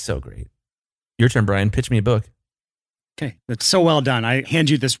 He's so great. Your turn, Brian. Pitch me a book. Okay. That's so well done. I hand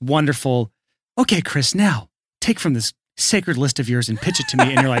you this wonderful, okay, Chris, now take from this sacred list of yours and pitch it to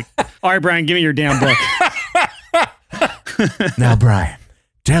me. And you're like, all right, Brian, give me your damn book. Now, Brian,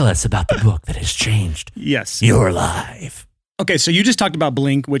 tell us about the book that has changed your life. Okay, so you just talked about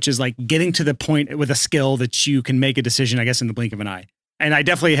Blink, which is like getting to the point with a skill that you can make a decision, I guess, in the blink of an eye. And I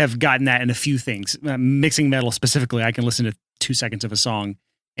definitely have gotten that in a few things. Mixing metal specifically, I can listen to 2 seconds of a song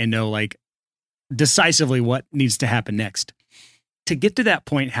and know like decisively what needs to happen next. To get to that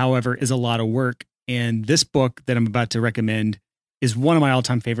point, however, is a lot of work. And this book that I'm about to recommend is one of my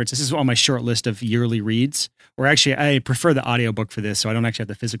all-time favorites. This is on my short list of yearly reads, or actually I prefer the audiobook for this, so I don't actually have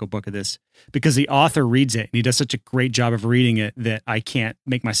the physical book of this, because the author reads it, and he does such a great job of reading it that I can't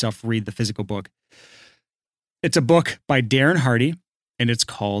make myself read the physical book. It's a book by Darren Hardy, and it's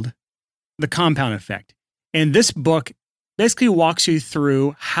called The Compound Effect. And this book basically walks you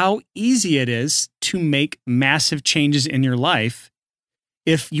through how easy it is to make massive changes in your life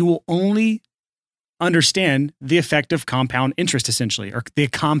if you will only understand the effect of compound interest, essentially, or the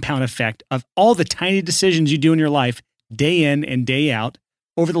compound effect of all the tiny decisions you do in your life day in and day out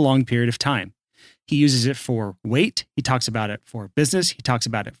over the long period of time. He uses it for weight. He talks about it for business. He talks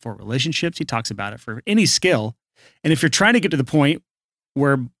about it for relationships. He talks about it for any skill. And if you're trying to get to the point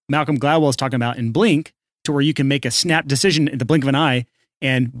where Malcolm Gladwell is talking about in Blink, to where you can make a snap decision in the blink of an eye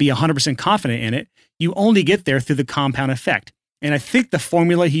and be 100% confident in it, you only get there through the compound effect. And I think the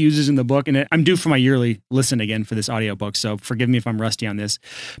formula he uses in the book, and I'm due for my yearly listen again for this audiobook, so forgive me if I'm rusty on this,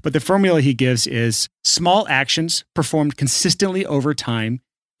 but the formula he gives is small actions performed consistently over time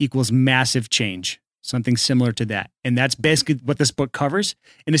equals massive change, something similar to that. And that's basically what this book covers.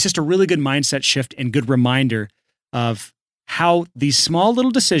 And it's just a really good mindset shift and good reminder of how these small little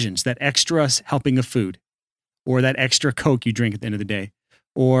decisions, that extra helping of food, or that extra Coke you drink at the end of the day,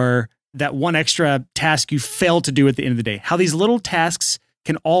 or that one extra task you failed to do at the end of the day, how these little tasks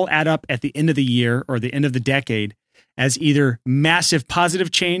can all add up at the end of the year or the end of the decade as either massive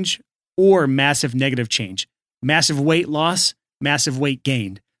positive change or massive negative change, massive weight loss, massive weight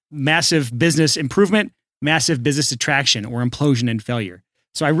gained, massive business improvement, massive business attraction or implosion and failure.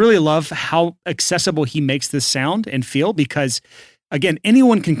 So I really love how accessible he makes this sound and feel because, again,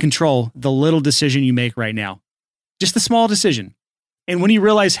 anyone can control the little decision you make right now. Just the small decision. And when you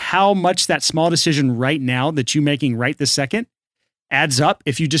realize how much that small decision right now that you're making right this second adds up,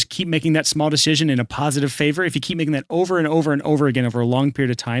 if you just keep making that small decision in a positive favor, if you keep making that over and over and over again over a long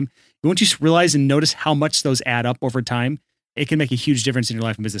period of time, once you realize and notice how much those add up over time, it can make a huge difference in your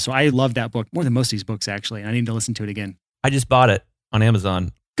life and business. So I love that book more than most of these books, actually. I need to listen to it again. I just bought it on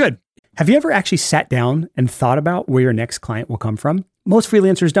Amazon. Good. Have you ever actually sat down and thought about where your next client will come from? Most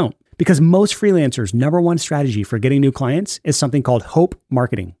freelancers don't, because most freelancers' number one strategy for getting new clients is something called hope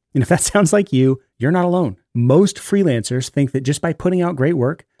marketing. And if that sounds like you, you're not alone. Most freelancers think that just by putting out great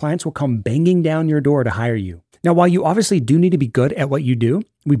work, clients will come banging down your door to hire you. Now, while you obviously do need to be good at what you do,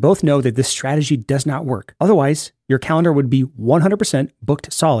 we both know that this strategy does not work. Otherwise, your calendar would be 100%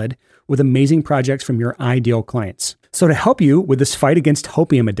 booked solid with amazing projects from your ideal clients. So to help you with this fight against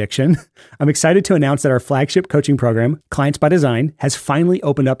hopium addiction, I'm excited to announce that our flagship coaching program, Clients by Design, has finally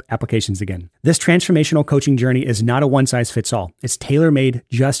opened up applications again. This transformational coaching journey is not a one-size-fits-all. It's tailor-made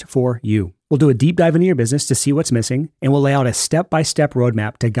just for you. We'll do a deep dive into your business to see what's missing, and we'll lay out a step-by-step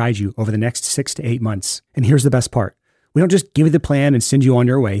roadmap to guide you over the next 6 to 8 months. And here's the best part. We don't just give you the plan and send you on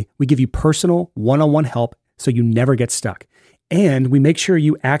your way. We give you personal one-on-one help so you never get stuck. And we make sure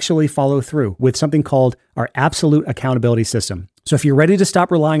you actually follow through with something called our absolute accountability system. So if you're ready to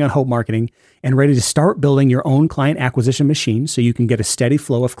stop relying on hope marketing and ready to start building your own client acquisition machine so you can get a steady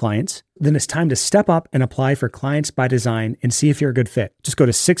flow of clients, then it's time to step up and apply for Clients by Design and see if you're a good fit. Just go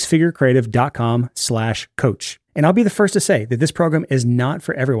to sixfigurecreative.com/coach. And I'll be the first to say that this program is not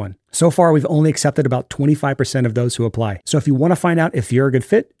for everyone. So far, we've only accepted about 25% of those who apply. So if you want to find out if you're a good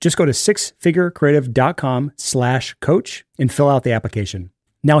fit, just go to sixfigurecreative.com/coach and fill out the application.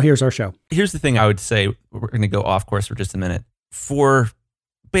 Now here's our show. Here's the thing I would say. We're going to go off course for just a minute. For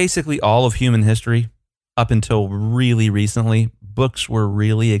basically all of human history, up until really recently, books were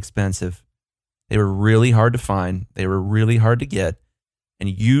really expensive. They were really hard to find. They were really hard to get. And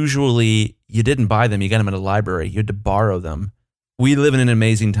usually you didn't buy them. You got them at a library. You had to borrow them. We live in an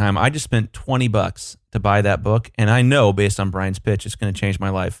amazing time. I just spent $20 to buy that book. And I know based on Brian's pitch, it's going to change my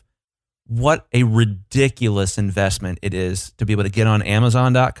life. What a ridiculous investment it is to be able to get on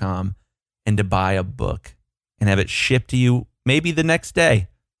Amazon.com and to buy a book and have it shipped to you maybe the next day.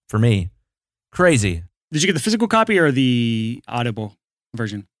 For me, crazy. Did you get the physical copy or the Audible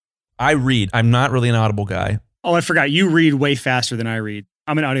version? I read. I'm not really an Audible guy. Oh, I forgot. You read way faster than I read.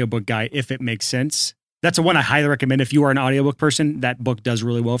 I'm an audiobook guy, if it makes sense. That's the one I highly recommend. If you are an audiobook person, that book does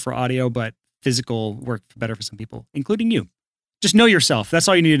really well for audio, but physical works better for some people, including you. Just know yourself. That's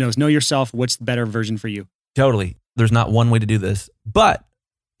all you need to know is know yourself. What's the better version for you? Totally. There's not one way to do this. But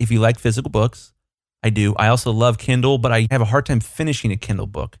if you like physical books, I do. I also love Kindle, but I have a hard time finishing a Kindle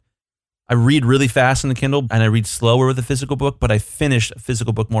book. I read really fast in the Kindle and I read slower with a physical book, but I finish a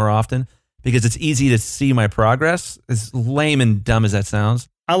physical book more often because it's easy to see my progress. As lame and dumb as that sounds.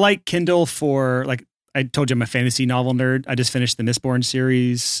 I like Kindle for, like I told you, I'm a fantasy novel nerd. I just finished the Mistborn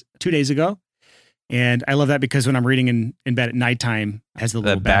series 2 days ago. And I love that because when I'm reading in bed at nighttime, it has the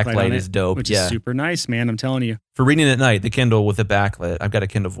little backlight on it, is dope. Which is super nice, man. I'm telling you. For reading at night, the Kindle with the backlit. I've got a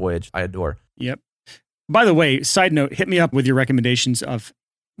Kindle Voyage I adore. Yep. By the way, side note, hit me up with your recommendations of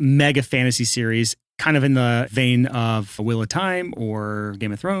mega fantasy series, kind of in the vein of Wheel of Time or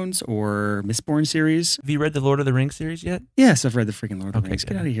Game of Thrones or Mistborn series. Have you read the Lord of the Rings series yet? Yes, I've read the freaking Lord of the Rings.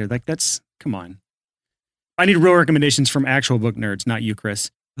 Good. Get out of here. Like, come on. I need real recommendations from actual book nerds, not you, Chris.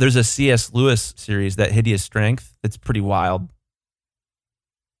 There's a C.S. Lewis series, That Hideous Strength. That's pretty wild.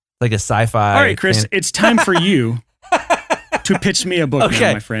 Like a sci-fi. All right, Chris, it's time for you to pitch me a book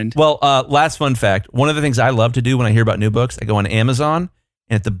now, my friend. Well, last fun fact. One of the things I love to do when I hear about new books, I go on Amazon,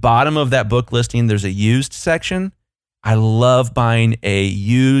 and at the bottom of that book listing, there's a used section. I love buying a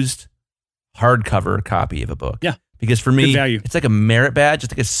used hardcover copy of a book. Yeah. Because for me, it's like a merit badge.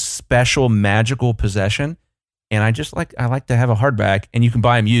 It's like a special magical possession. And I like to have a hardback, and you can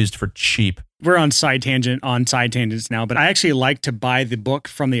buy them used for cheap. We're on side tangents now, but I actually like to buy the book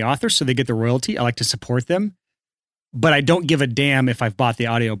from the author so they get the royalty. I like to support them, but I don't give a damn if I've bought the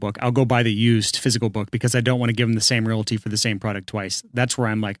audiobook. I'll go buy the used physical book because I don't want to give them the same royalty for the same product twice. That's where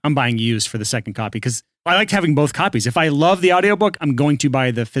I'm buying used for the second copy because I like having both copies. If I love the audiobook, I'm going to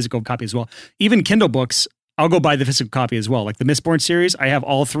buy the physical copy as well. Even Kindle books, I'll go buy the physical copy as well. Like the Mistborn series, I have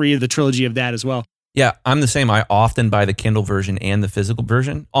all three of the trilogy of that as well. Yeah, I'm the same. I often buy the Kindle version and the physical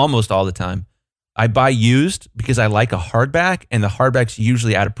version, almost all the time. I buy used because I like a hardback, and the hardback's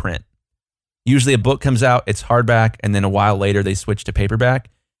usually out of print. Usually a book comes out, it's hardback, and then a while later they switch to paperback,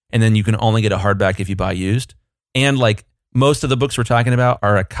 and then you can only get a hardback if you buy used. And like Most of the books we're talking about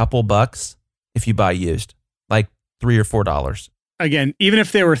are a couple bucks if you buy used, like $3 or $4. Again, even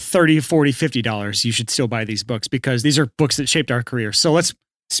if they were $30, $40, $50, you should still buy these books because these are books that shaped our careers. So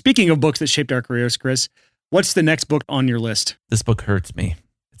speaking of books that shaped our careers, Chris, what's the next book on your list? This book hurts me.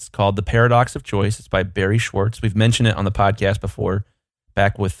 It's called The Paradox of Choice. It's by Barry Schwartz. We've mentioned it on the podcast before,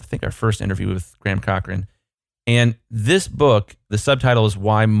 back with, I think, our first interview with Graham Cochran. And this book, the subtitle is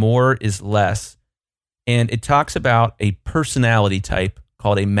Why More is Less. And it talks about a personality type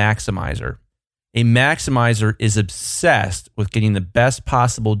called a maximizer. A maximizer is obsessed with getting the best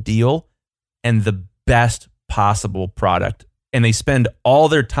possible deal and the best possible product. And they spend all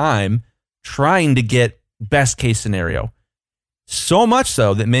their time trying to get best case scenario. So much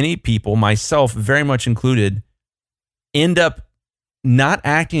so that many people, myself very much included, end up not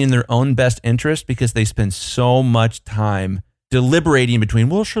acting in their own best interest because they spend so much time deliberating between,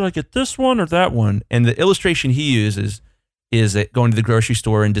 well, should I get this one or that one? And the illustration he uses is that going to the grocery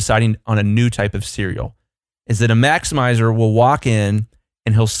store and deciding on a new type of cereal. Is that a maximizer will walk in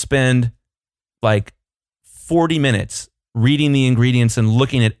and he'll spend like 40 minutes reading the ingredients and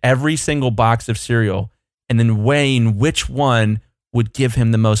looking at every single box of cereal and then weighing which one would give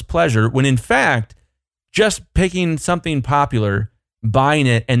him the most pleasure, when in fact, just picking something popular, buying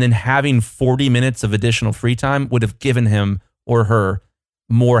it, and then having 40 minutes of additional free time would have given him or her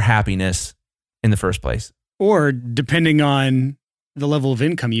more happiness in the first place. Or depending on the level of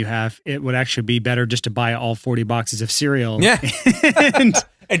income you have, it would actually be better just to buy all 40 boxes of cereal. Yeah.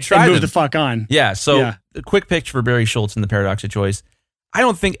 and try move them. the fuck on. Yeah. So a quick pitch for Barry Schwartz and The Paradox of Choice. I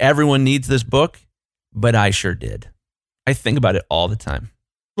don't think everyone needs this book, but I sure did. I think about it all the time.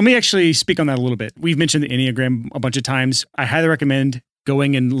 Let me actually speak on that a little bit. We've mentioned the Enneagram a bunch of times. I highly recommend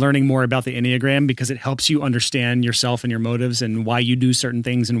going and learning more about the Enneagram because it helps you understand yourself and your motives and why you do certain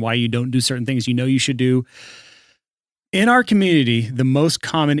things and why you don't do certain things you know you should do. In our community, the most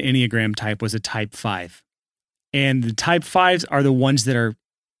common Enneagram type was a type 5. And the type 5s are the ones that are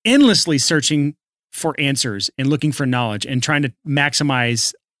endlessly searching for answers and looking for knowledge and trying to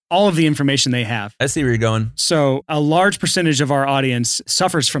maximize all of the information they have. I see where you're going. So a large percentage of our audience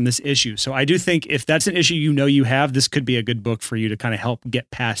suffers from this issue. So I do think if that's an issue you know you have, this could be a good book for you to kind of help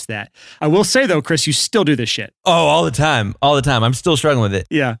get past that. I will say though, Chris, you still do this shit. Oh, all the time. All the time. I'm still struggling with it.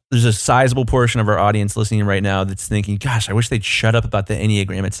 Yeah. There's a sizable portion of our audience listening right now that's thinking, gosh, I wish they'd shut up about the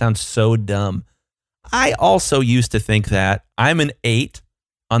Enneagram. It sounds so dumb. I also used to think that. I'm an 8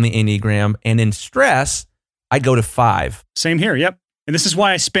 on the Enneagram, and in stress, I go to 5. Same here. Yep. And this is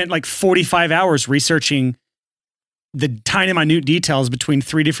why I spent like 45 hours researching the tiny minute details between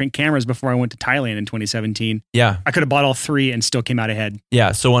 3 different cameras before I went to Thailand in 2017. Yeah. I could have bought all 3 and still came out ahead.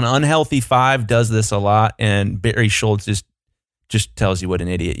 Yeah. So an unhealthy 5 does this a lot, and Barry Schwartz just tells you what an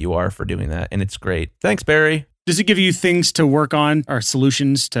idiot you are for doing that. And it's great. Thanks, Barry. Does he give you things to work on or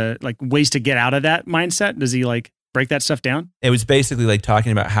solutions to like ways to get out of that mindset? Does he like break that stuff down? It was basically like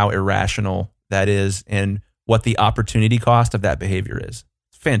talking about how irrational that is and what the opportunity cost of that behavior is.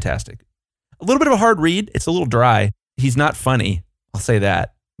 It's fantastic. A little bit of a hard read. It's a little dry. He's not funny. I'll say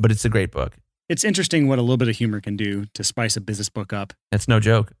that, but it's a great book. It's interesting what a little bit of humor can do to spice a business book up. That's no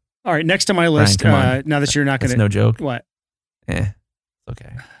joke. All right. Next on my list, Brian, now that you're not going to. That's no joke. What? It's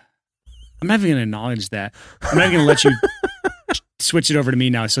okay. I'm not even going to acknowledge that. I'm not even going to let you switch it over to me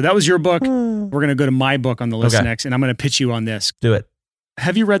now. So that was your book. We're going to go to my book on the list next, and I'm going to pitch you on this. Do it.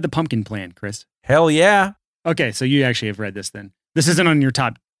 Have you read The Pumpkin Plan, Chris? Hell yeah. Okay, so you actually have read this then. This isn't on your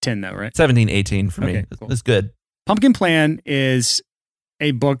top 10 though, right? 17, 18 for me. Okay, cool. It's good. Pumpkin Plan is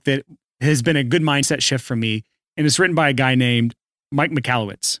a book that has been a good mindset shift for me, and it's written by a guy named Mike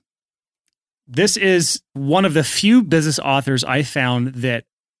Michalowicz. This is one of the few business authors I found that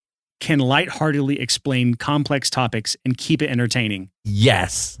can lightheartedly explain complex topics and keep it entertaining.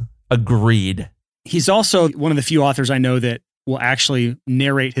 Yes. Agreed. He's also one of the few authors I know that will actually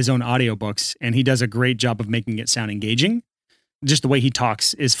narrate his own audiobooks, and he does a great job of making it sound engaging. Just the way he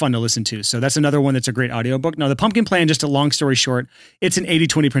talks is fun to listen to. So that's another one that's a great audiobook. Now, The Pumpkin Plan, just a long story short, it's an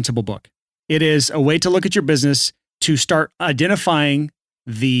 80-20 principle book. It is a way to look at your business to start identifying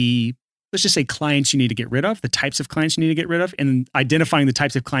the, let's just say, clients you need to get rid of, the types of clients you need to get rid of, and identifying the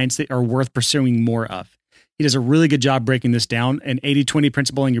types of clients that are worth pursuing more of. He does a really good job breaking this down. An 80-20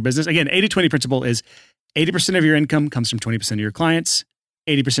 principle in your business. Again, 80-20 principle is 80% of your income comes from 20% of your clients.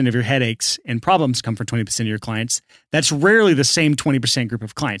 80% of your headaches and problems come from 20% of your clients. That's rarely the same 20% group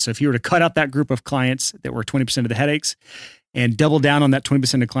of clients. So if you were to cut out that group of clients that were 20% of the headaches and double down on that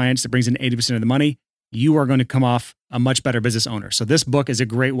 20% of clients that brings in 80% of the money, you are going to come off a much better business owner. So this book is a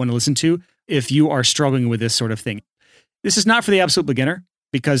great one to listen to if you are struggling with this sort of thing. This is not for the absolute beginner.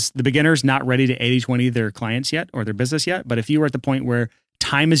 because the beginner's not ready to 80-20 their clients yet or their business yet. But if you are at the point where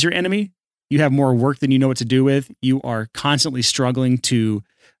time is your enemy, you have more work than you know what to do with, you are constantly struggling to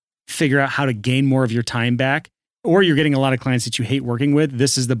figure out how to gain more of your time back, or you're getting a lot of clients that you hate working with,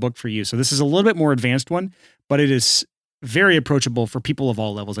 this is the book for you. So this is a little bit more advanced one, but it is very approachable for people of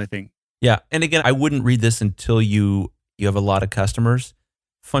all levels, I think. Yeah. And again, I wouldn't read this until you have a lot of customers.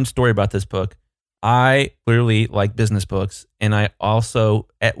 Fun story about this book. I clearly like business books. And I also,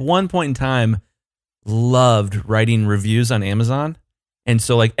 at one point in time, loved writing reviews on Amazon. And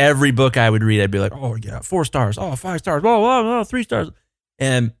so like every book I would read, I'd be like, oh yeah, 4 stars. Oh, 5 stars. Oh, 3 stars.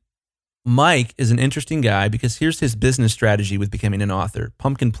 And Mike is an interesting guy because here's his business strategy with becoming an author.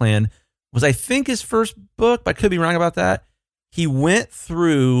 Pumpkin Plan was, I think, his first book, but I could be wrong about that. He went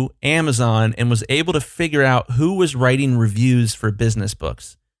through Amazon and was able to figure out who was writing reviews for business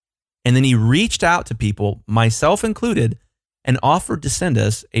books. And then he reached out to people, myself included, and offered to send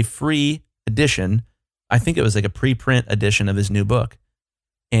us a free edition. I think it was like a preprint edition of his new book.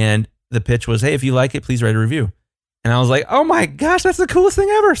 And the pitch was, hey, if you like it, please write a review. And I was like, oh my gosh, that's the coolest thing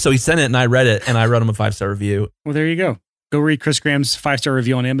ever. So he sent it and I read it and I wrote him a 5-star review. Well, there you go. Go read Chris Graham's 5-star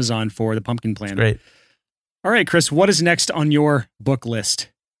review on Amazon for The Pumpkin Plan. It's great. All right, Chris, what is next on your book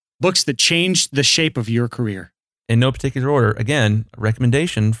list? Books that changed the shape of your career. In no particular order. Again, a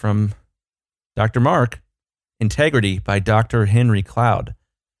recommendation from Dr. Mark, Integrity by Dr. Henry Cloud.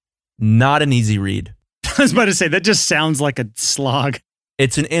 Not an easy read. I was about to say, that just sounds like a slog.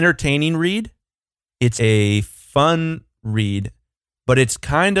 It's an entertaining read. It's a fun read, but it's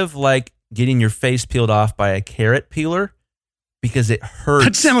kind of like getting your face peeled off by a carrot peeler because it hurts.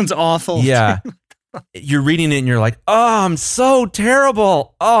 That sounds awful. Yeah. You're reading it and you're like, oh, I'm so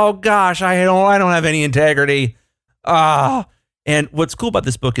terrible. Oh gosh, I don't have any integrity. And what's cool about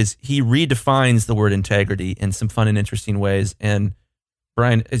this book is he redefines the word integrity in some fun and interesting ways. And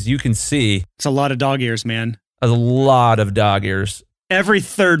Brian, as you can see, it's a lot of dog ears, man. A lot of dog ears. Every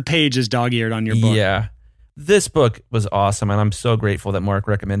third page is dog eared on your book. Yeah. This book was awesome, and I'm so grateful that Mark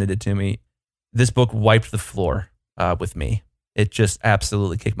recommended it to me. This book wiped the floor with me. It just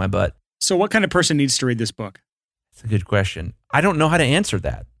absolutely kicked my butt. So what kind of person needs to read this book? That's a good question. I don't know how to answer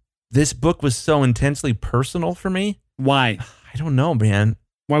that. This book was so intensely personal for me. Why? I don't know, man.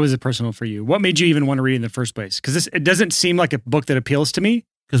 Why was it personal for you? What made you even want to read it in the first place? Because it doesn't seem like a book that appeals to me.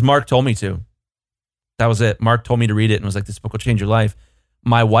 Because Mark told me to. That was it. Mark told me to read it and was like, this book will change your life.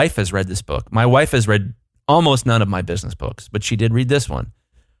 My wife has read this book. My wife has read almost none of my business books, but she did read this one.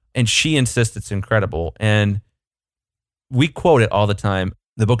 And she insists it's incredible. And we quote it all the time.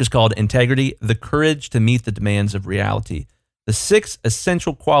 The book is called Integrity, The Courage to Meet the Demands of Reality. The 6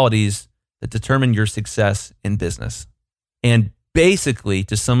 essential qualities that determine your success in business. And basically,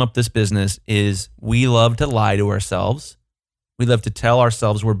 to sum up this business is we love to lie to ourselves. We love to tell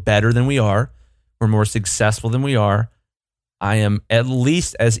ourselves we're better than we are. We're more successful than we are. I am at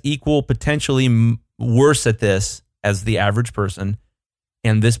least as equal, potentially worse at this as the average person.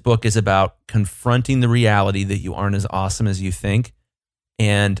 And this book is about confronting the reality that you aren't as awesome as you think.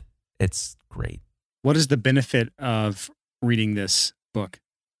 And it's great. What is the benefit of reading this book?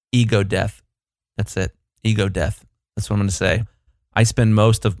 Ego death. That's it. Ego death. That's what I'm going to say. I spend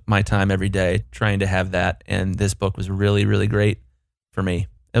most of my time every day trying to have that. And this book was really, really great for me.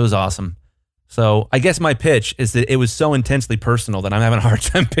 It was awesome. So I guess my pitch is that it was so intensely personal that I'm having a hard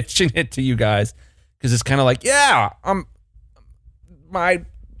time pitching it to you guys. Because it's kind of like, yeah, my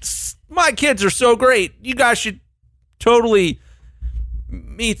kids are so great. You guys should totally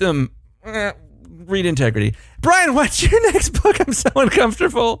meet them. Read Integrity. Brian, what's your next book? I'm so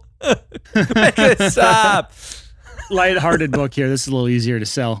uncomfortable. Make it stop. Lighthearted book here. This is a little easier to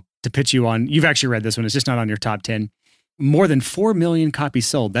sell, to pitch you on. You've actually read this one. It's just not on your top 10. More than 4 million copies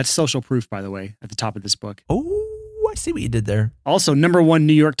sold. That's social proof, by the way, at the top of this book. Oh, I see what you did there. Also, #1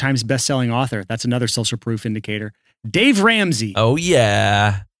 New York Times bestselling author. That's another social proof indicator. Dave Ramsey. Oh,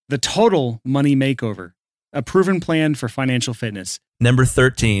 yeah. The Total Money Makeover. A proven plan for financial fitness. Number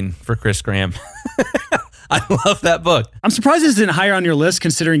 13 for Chris Graham. I love that book. I'm surprised this didn't higher on your list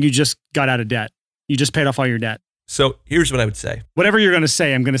considering you just got out of debt. You just paid off all your debt. So here's what I would say. Whatever you're going to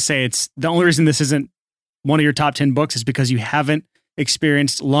say, I'm going to say it's the only reason this isn't one of your top 10 books is because you haven't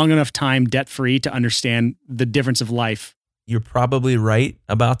experienced long enough time debt-free to understand the difference of life. You're probably right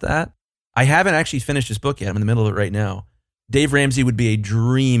about that. I haven't actually finished this book yet. I'm in the middle of it right now. Dave Ramsey would be a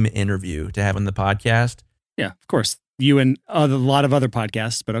dream interview to have on the podcast. Yeah, of course. You and a lot of other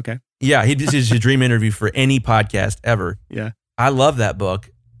podcasts, but okay. Yeah, this is a dream interview for any podcast ever. Yeah. I love that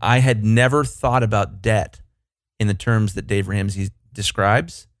book. I had never thought about debt in the terms that Dave Ramsey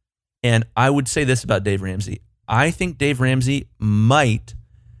describes. And I would say this about Dave Ramsey. I think Dave Ramsey might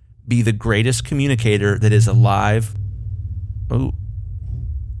be the greatest communicator that is alive. Oh,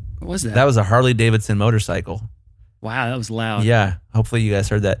 What was that? that was a Harley Davidson motorcycle. Wow, that was loud. Yeah, hopefully you guys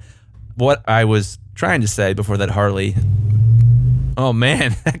heard that. What I was trying to say before that Harley, oh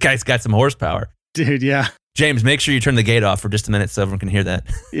man, that guy's got some horsepower. Dude, yeah. James, make sure you turn the gate off for just a minute so everyone can hear that.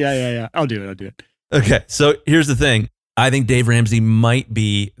 Yeah. I'll do it. Okay, so here's the thing. I think Dave Ramsey might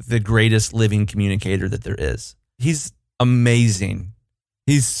be the greatest living communicator that there is. He's amazing.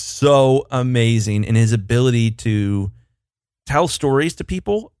 He's so amazing in his ability to tell stories to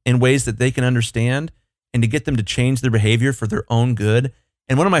people in ways that they can understand and to get them to change their behavior for their own good.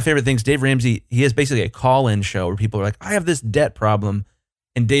 And one of my favorite things, Dave Ramsey, he has basically a call-in show where people are like, I have this debt problem.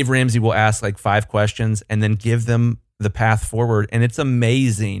 And Dave Ramsey will ask like 5 questions and then give them the path forward. And it's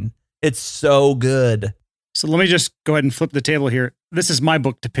amazing. It's so good. So let me just go ahead and flip the table here. This is my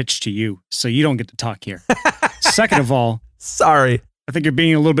book to pitch to you, so you don't get to talk here. Second of all, Sorry. I think you're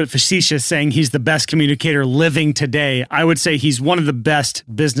being a little bit facetious saying he's the best communicator living today. I would say he's one of the best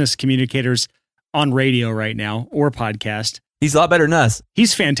business communicators on radio right now or podcast. He's a lot better than us.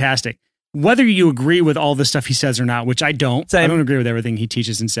 He's fantastic. Whether you agree with all the stuff he says or not, which I don't. Same. I don't agree with everything he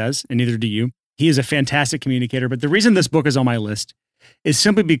teaches and says, and neither do you. He is a fantastic communicator. But the reason this book is on my list is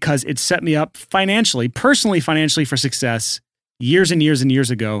simply because it set me up personally financially for success years and years and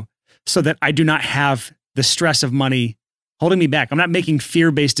years ago, so that I do not have the stress of money holding me back. I'm not making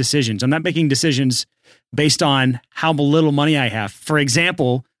fear-based decisions. I'm not making decisions based on how little money I have. For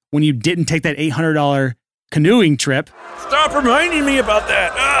example, when you didn't take that $800 canoeing trip. Stop reminding me about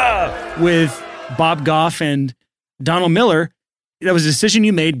that. With Bob Goff and Donald Miller, that was a decision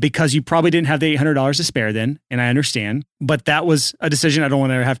you made because you probably didn't have the $800 to spare then, and I understand, but that was a decision I don't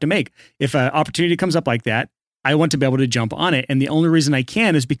want to have to make. If an opportunity comes up like that, I want to be able to jump on it, and the only reason I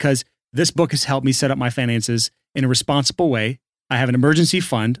can is because this book has helped me set up my finances in a responsible way. I have an emergency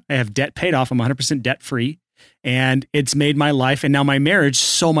fund. I have debt paid off. I'm 100% debt free, and it's made my life and now my marriage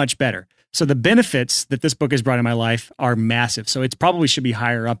so much better. So the benefits that this book has brought in my life are massive. So it probably should be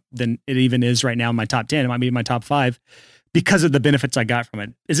higher up than it even is right now in my top 10. It might be in my top 5 because of the benefits I got from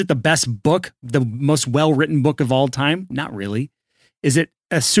it. Is it the best book, the most well-written book of all time? Not really. Is it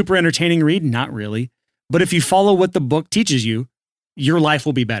a super entertaining read? Not really. But if you follow what the book teaches you, your life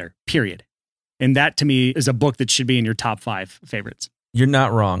will be better, period. And that to me is a book that should be in your top 5 favorites. You're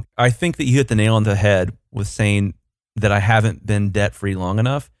not wrong. I think that you hit the nail on the head with saying that I haven't been debt-free long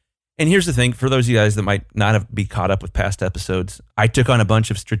enough. And here's the thing, for those of you guys that might not be caught up with past episodes, I took on a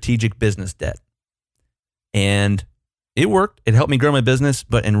bunch of strategic business debt. And it worked. It helped me grow my business.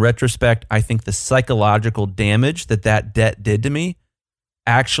 But in retrospect, I think the psychological damage that debt did to me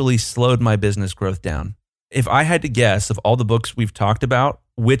actually slowed my business growth down. If I had to guess of all the books we've talked about,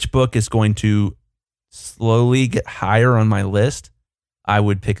 which book is going to slowly get higher on my list, I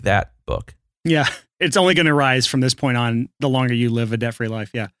would pick that book. Yeah, it's only going to rise from this point on the longer you live a debt-free life.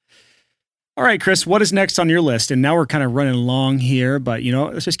 Yeah. All right, Chris, what is next on your list? And now we're kind of running long here, but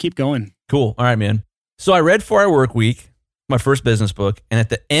let's just keep going. Cool. All right, man. So I read 4 Hour Work Week, my first business book. And at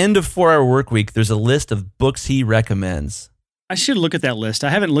the end of 4 Hour Work Week, there's a list of books he recommends. I should look at that list. I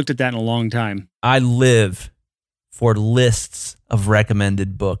haven't looked at that in a long time. I live for lists of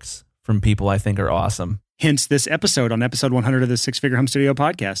recommended books from people I think are awesome. Hence this episode on episode 100 of the Six Figure Home Studio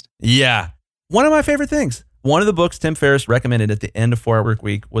podcast. Yeah. One of my favorite things. One of the books Tim Ferriss recommended at the end of 4 Hour Work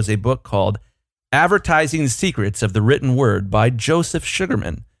Week was a book called Advertising Secrets of the Written Word by Joseph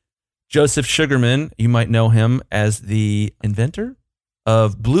Sugarman. Joseph Sugarman, you might know him as the inventor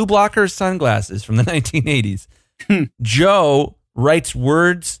of blue blocker sunglasses from the 1980s. Joe writes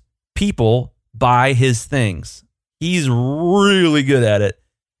words, people buy his things. He's really good at it.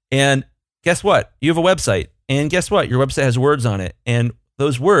 And guess what? You have a website. And guess what? Your website has words on it. And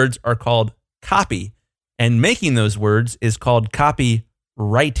those words are called copy. And making those words is called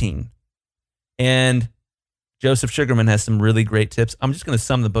copywriting. And Joseph Sugarman has some really great tips. I'm just going to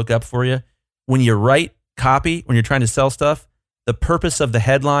sum the book up for you. When you write copy, when you're trying to sell stuff, the purpose of the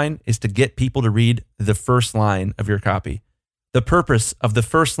headline is to get people to read the first line of your copy. The purpose of the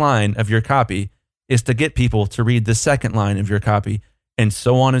first line of your copy is to get people to read the second line of your copy, and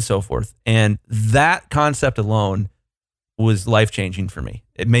so on and so forth. And that concept alone was life-changing for me.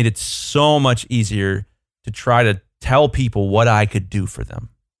 It made it so much easier to try to tell people what I could do for them.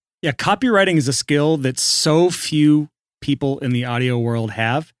 Yeah, copywriting is a skill that so few people in the audio world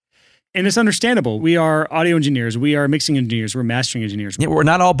have. And it's understandable. We are audio engineers. We are mixing engineers. We're mastering engineers. Yeah, we're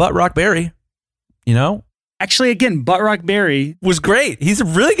not all Butt Rock Barry, Actually, again, Butt Rock Barry was great. He's a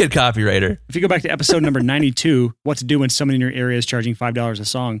really good copywriter. If you go back to episode number 92, what to do when someone in your area is charging $5 a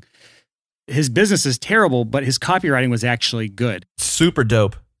song, his business is terrible, but his copywriting was actually good. Super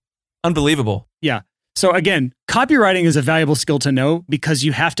dope. Unbelievable. Yeah. So again, copywriting is a valuable skill to know because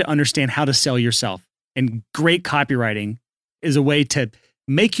you have to understand how to sell yourself. And great copywriting is a way to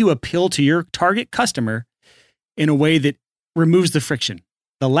make you appeal to your target customer in a way that removes the friction.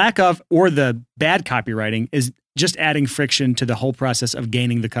 The lack of or the bad copywriting is just adding friction to the whole process of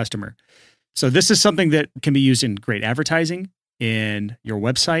gaining the customer. So this is something that can be used in great advertising, in your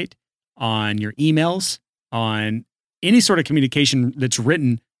website, on your emails, on any sort of communication that's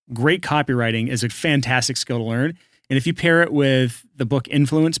written. Great copywriting is a fantastic skill to learn. And if you pair it with the book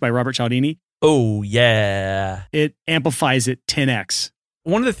Influence by Robert Cialdini, oh, yeah. it amplifies it 10x.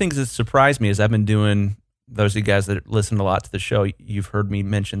 One of the things that surprised me is I've been doing, those of you guys that listen a lot to the show, you've heard me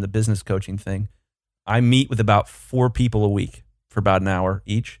mention the business coaching thing. I meet with about 4 people a week for about an hour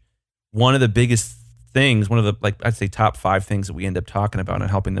each. One of the biggest things, one of the, like, I'd say top 5 things that we end up talking about and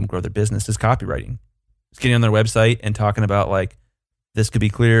helping them grow their business is copywriting. It's getting on their website and talking about, like, this could be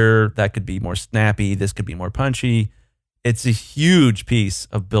clear, that could be more snappy, this could be more punchy. It's a huge piece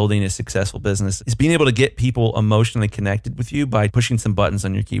of building a successful business. Is being able to get people emotionally connected with you by pushing some buttons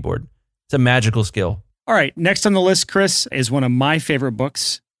on your keyboard. It's a magical skill. All right. Next on the list, Chris, is one of my favorite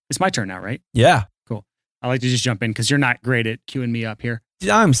books. It's my turn now, right? Yeah. Cool. I like to just jump in because you're not great at queuing me up here.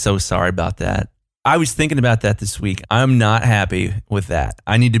 I'm so sorry about that. I was thinking about that this week. I'm not happy with that.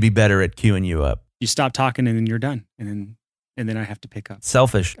 I need to be better at queuing you up. You stop talking and then you're done. And then I have to pick up.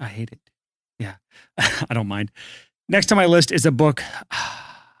 Selfish. I hate it. Yeah. I don't mind. Next on my list is a book.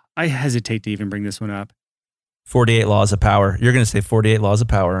 I hesitate to even bring this one up. 48 Laws of Power. You're going to say 48 Laws of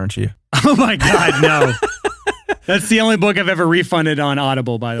Power, aren't you? Oh my God, no. That's the only book I've ever refunded on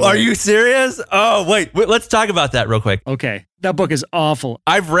Audible, by the way. Are you serious? Oh, wait, let's talk about that real quick. Okay. That book is awful.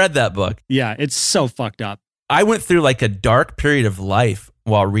 I've read that book. Yeah, it's so fucked up. I went through like a dark period of life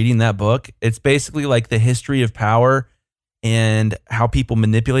while reading that book. It's basically like the history of power and how people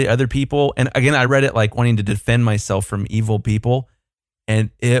manipulate other people. And again, I read it like wanting to defend myself from evil people.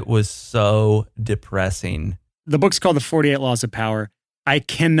 And it was so depressing. The book's called The 48 Laws of Power. I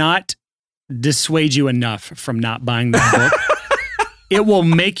cannot dissuade you enough from not buying that book. It will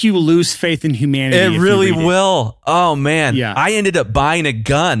make you lose faith in humanity. It really will. Oh, man. Yeah. I ended up buying a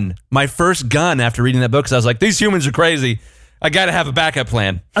gun, my first gun after reading that book, because I was like, these humans are crazy. I got to have a backup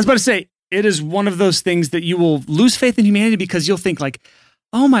plan. I was about to say, it is one of those things that you will lose faith in humanity because you'll think like,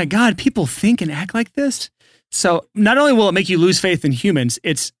 oh my God, people think and act like this. So not only will it make you lose faith in humans,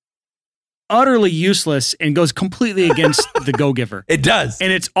 it's utterly useless and goes completely against the Go-Giver. It does.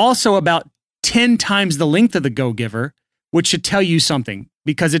 And it's also about 10 times the length of the Go-Giver, which should tell you something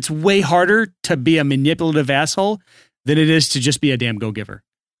because it's way harder to be a manipulative asshole than it is to just be a damn Go-Giver.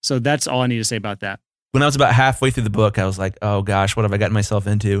 So that's all I need to say about that. When I was about halfway through the book, I was like, oh gosh, what have I gotten myself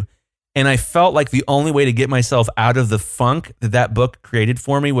into? And I felt like the only way to get myself out of the funk that book created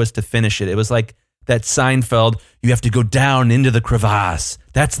for me was to finish it. It was like that Seinfeld, you have to go down into the crevasse.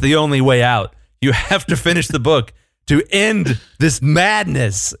 That's the only way out. You have to finish the book to end this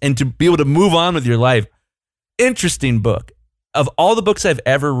madness and to be able to move on with your life. Interesting book. Of all the books I've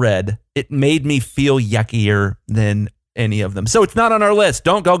ever read, it made me feel yuckier than any of them. So it's not on our list.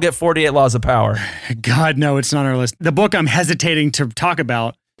 Don't go get 48 Laws of Power. God, no, it's not on our list. The book I'm hesitating to talk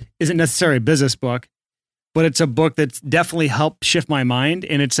about isn't necessarily a business book, but it's a book that's definitely helped shift my mind.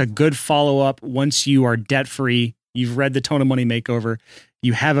 And it's a good follow-up once you are debt-free. You've read The Tone of Money Makeover.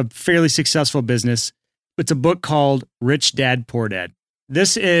 You have a fairly successful business. It's a book called Rich Dad, Poor Dad.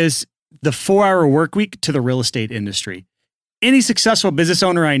 This is the 4-hour work week to the real estate industry. Any successful business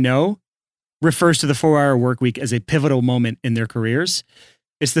owner I know refers to the 4-hour work week as a pivotal moment in their careers.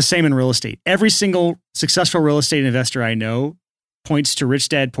 It's the same in real estate. Every single successful real estate investor I know points to Rich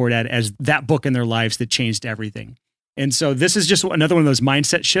Dad, Poor Dad as that book in their lives that changed everything. And so this is just another one of those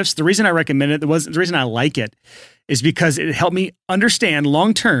mindset shifts. The reason I recommend it, the reason I like it is because it helped me understand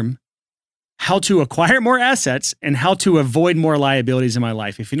long-term how to acquire more assets and how to avoid more liabilities in my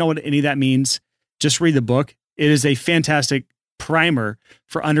life. If you know what any of that means, just read the book. It is a fantastic primer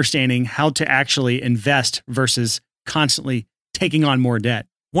for understanding how to actually invest versus constantly taking on more debt.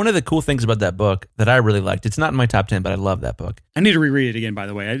 One of the cool things about that book that I really liked, it's not in my top 10, but I love that book. I need to reread it again, by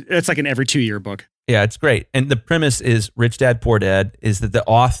the way. It's like an every 2-year book. Yeah, it's great. And the premise is Rich Dad, Poor Dad is that the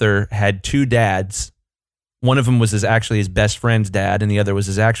author had 2 dads. One of them was actually his best friend's dad, and the other was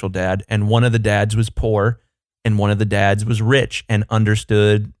his actual dad. And one of the dads was poor, and one of the dads was rich and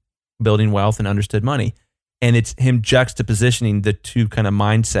understood building wealth and understood money. And it's him juxtapositioning the 2 kind of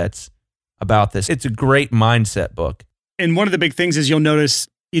mindsets about this. It's a great mindset book. And one of the big things is you'll notice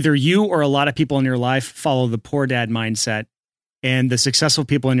either you or a lot of people in your life follow the poor dad mindset, and the successful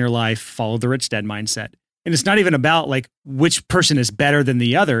people in your life follow the rich dad mindset. And it's not even about like which person is better than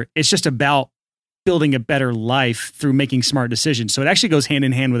the other. It's just about building a better life through making smart decisions. So it actually goes hand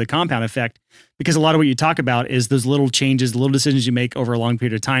in hand with a compound effect, because a lot of what you talk about is those little changes, the little decisions you make over a long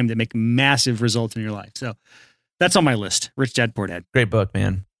period of time that make massive results in your life. So that's on my list. Rich Dad, Poor Dad. Great book,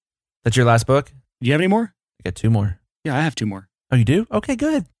 man. That's your last book? Do you have any more? I got 2 more. Yeah, I have 2 more. Oh, you do? Okay,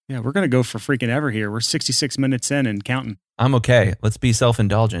 good. Yeah, we're going to go for freaking ever here. We're 66 minutes in and counting. I'm okay. Let's be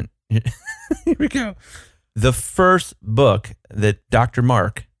self-indulgent. Here we go. The first book that Dr.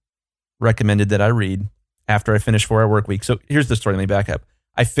 Mark recommended that I read after I finished 4 Hour Work Week. So here's the story. Let me back up.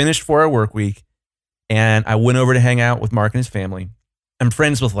 I finished 4 Hour Work Week and I went over to hang out with Mark and his family. I'm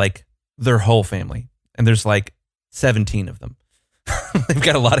friends with like their whole family, and there's like 17 of them. They've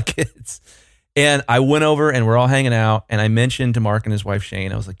got a lot of kids. And I went over and we're all hanging out, and I mentioned to Mark and his wife,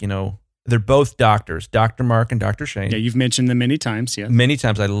 Shane, I was like, you know, they're both doctors, Dr. Mark and Dr. Shane. Yeah, you've mentioned them many times. Yeah. Many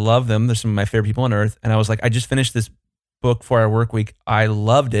times. I love them. They're some of my favorite people on earth. And I was like, I just finished this book, 4 Hour Work Week. I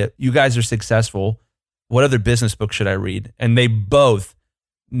loved it. You guys are successful. What other business book should I read? And they both,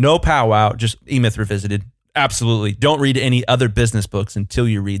 no powwow, just E-Myth Revisited. Absolutely. Don't read any other business books until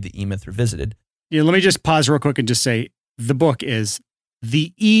you read the E-Myth Revisited. Yeah, let me just pause real quick and just say the book is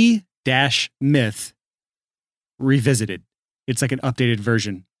The E-Myth Revisited. It's like an updated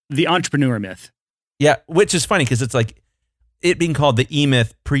version. The Entrepreneur Myth. Yeah, which is funny because it's like it being called the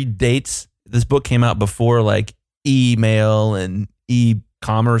E-Myth predates. This book came out before like email and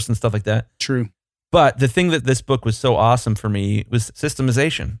e-commerce and stuff like that. True. But the thing that this book was so awesome for me was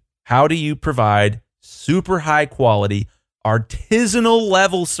systemization. How do you provide super high quality, artisanal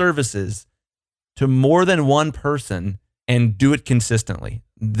level services to more than one person and do it consistently?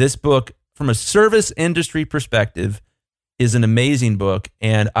 This book, from a service industry perspective, is an amazing book,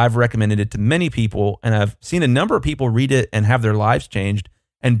 and I've recommended it to many people, and I've seen a number of people read it and have their lives changed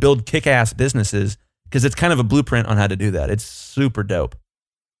and build kick-ass businesses because it's kind of a blueprint on how to do that. It's super dope.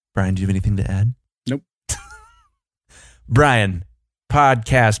 Brian, do you have anything to add? Nope. Brian,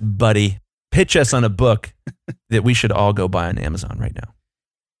 podcast buddy, pitch us on a book that we should all go buy on Amazon right now.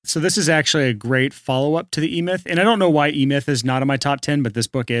 So this is actually a great follow-up to the E-Myth. And I don't know why E-Myth is not on my top 10, but this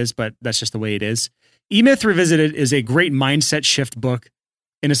book is, but that's just the way it is. E-Myth Revisited is a great mindset shift book.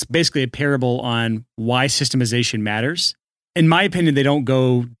 And it's basically a parable on why systemization matters. In my opinion, they don't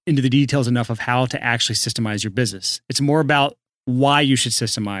go into the details enough of how to actually systemize your business. It's more about why you should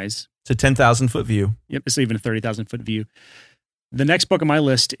systemize. It's a 10,000-foot view. Yep, it's even a 30,000-foot view. The next book on my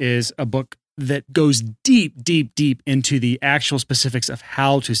list is a book that goes deep, deep, deep into the actual specifics of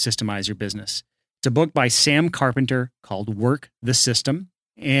how to systemize your business. It's a book by Sam Carpenter called Work the System.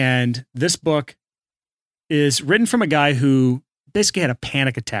 And this book is written from a guy who basically had a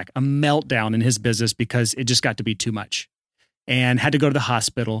panic attack, a meltdown in his business because it just got to be too much and had to go to the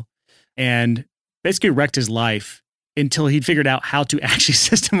hospital and basically wrecked his life until he'd figured out how to actually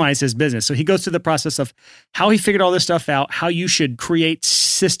systemize his business. So he goes through the process of how he figured all this stuff out, how you should create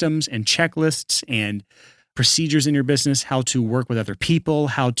systems and checklists and procedures in your business, how to work with other people,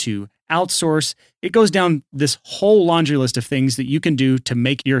 how to outsource. It goes down this whole laundry list of things that you can do to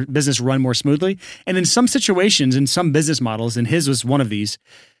make your business run more smoothly. And in some situations, in some business models, and his was one of these,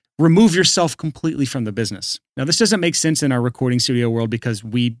 remove yourself completely from the business. Now, this doesn't make sense in our recording studio world because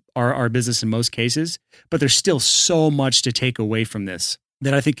we are our business in most cases, but there's still so much to take away from this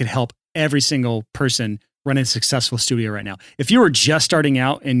that I think could help every single person run a successful studio right now. If you are just starting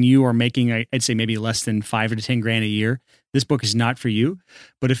out and you are making, I'd say maybe less than $5 to $10,000 a year, this book is not for you.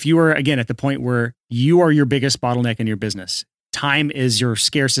 But if you are, again, at the point where you are your biggest bottleneck in your business, time is your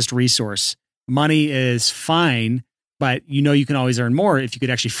scarcest resource, money is fine, but you know you can always earn more if you could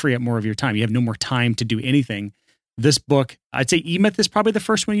actually free up more of your time. You have no more time to do anything. This book, I'd say E-Myth is probably the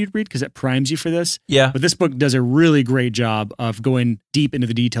first one you'd read because it primes you for this. Yeah. But this book does a really great job of going deep into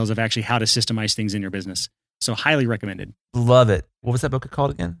the details of actually how to systemize things in your business. So highly recommended. Love it. What was that book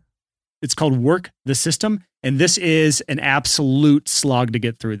called again? It's called Work the System. And this is an absolute slog to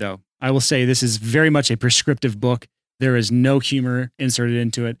get through, though. I will say this is very much a prescriptive book. There is no humor inserted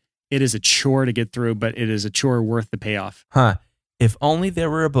into it. It is a chore to get through, but it is a chore worth the payoff. Huh. If only there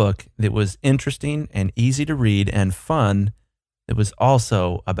were a book that was interesting and easy to read and fun that was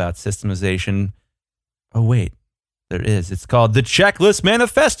also about systemization. Oh, wait, there is. It's called The Checklist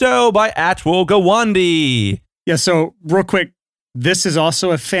Manifesto by Atul Gawande. Yeah, so real quick, this is also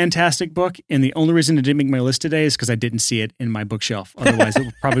a fantastic book. And the only reason it didn't make my list today is because I didn't see it in my bookshelf. Otherwise,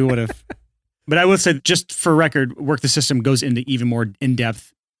 it probably would have. But I will say, just for record, Work the System goes into even more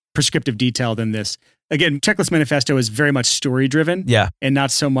in-depth prescriptive detail than this. Again, Checklist Manifesto is very much story-driven, Yeah. and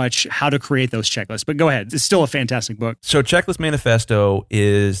not so much how to create those checklists. But go ahead. It's still a fantastic book. So Checklist Manifesto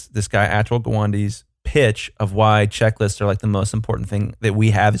is this guy, Atul Gawande's pitch of why checklists are like the most important thing that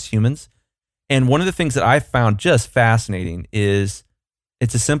we have as humans. And one of the things that I found just fascinating is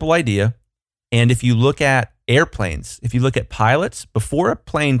it's a simple idea. And if you look at airplanes, if you look at pilots, before a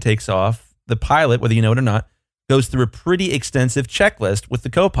plane takes off, the pilot, whether you know it or not, goes through a pretty extensive checklist with the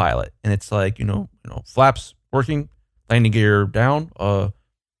co-pilot. And it's like, flaps working, landing gear down,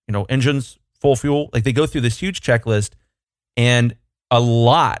 engines, full fuel. Like they go through this huge checklist, and a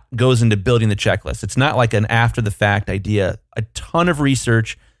lot goes into building the checklist. It's not like an after the fact idea. A ton of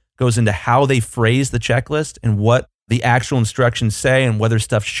research goes into how they phrase the checklist and what the actual instructions say and whether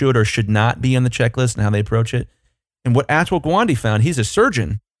stuff should or should not be on the checklist and how they approach it. And what Atul Gawande found, he's a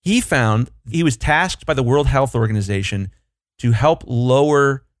surgeon. He found he was tasked by the World Health Organization to help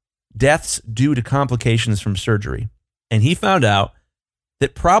lower deaths due to complications from surgery. And he found out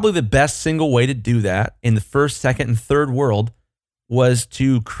that probably the best single way to do that in the first, second, and third world was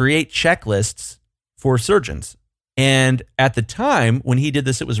to create checklists for surgeons. And at the time when he did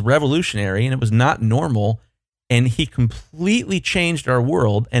this, it was revolutionary and it was not normal. And he completely changed our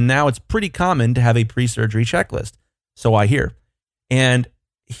world. And now it's pretty common to have a pre-surgery checklist. So I hear. And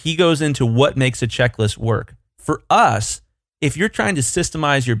he goes into what makes a checklist work. For us, if you're trying to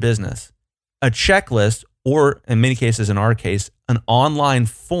systemize your business, a checklist, or in many cases, in our case, an online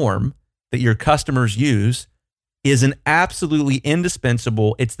form that your customers use is an absolutely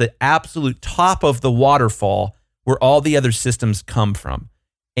indispensable. It's the absolute top of the waterfall where all the other systems come from.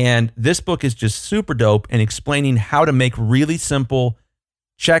 And this book is just super dope in explaining how to make really simple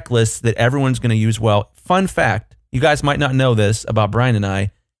checklists that everyone's going to use well. Fun fact, you guys might not know this about Brian and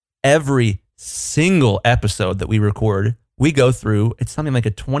I. Every single episode that we record, we go through, it's something like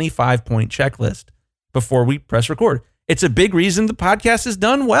a 25-point checklist before we press record. It's a big reason the podcast is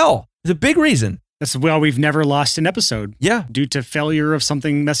done well. It's a big reason. That's why we've never lost an episode. Yeah. Due to failure of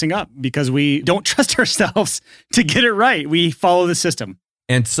something messing up, because we don't trust ourselves to get it right. We follow the system.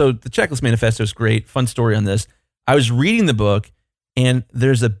 And so the Checklist Manifesto is great. Fun story on this. I was reading the book, and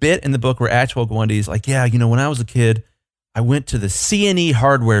there's a bit in the book where Atul Gawande is like, when I was a kid, I went to the C&E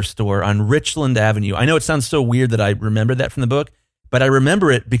hardware store on Richland Avenue. I know it sounds so weird that I remember that from the book, but I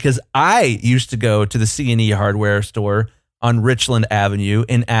remember it because I used to go to the C&E hardware store on Richland Avenue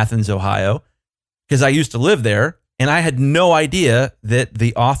in Athens, Ohio, because I used to live there, and I had no idea that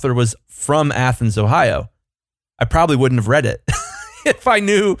the author was from Athens, Ohio. I probably wouldn't have read it. If I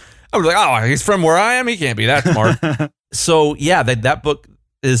knew, I was like, oh, he's from where I am. He can't be that smart. So yeah, that book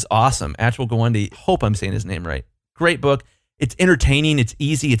is awesome. Atul Gawande, hope I'm saying his name right. Great book. It's entertaining. It's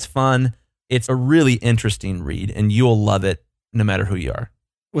easy. It's fun. It's a really interesting read, and you'll love it no matter who you are.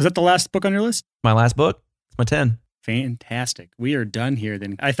 Was that the last book on your list? My last book. It's my 10. Fantastic. We are done here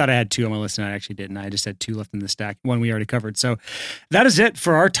then. I thought I had 2 on my list, and I actually didn't. I just had 2 left in the stack. 1 we already covered. So that is it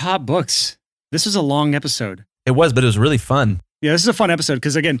for our top books. This was a long episode. It was, but it was really fun. Yeah, this is a fun episode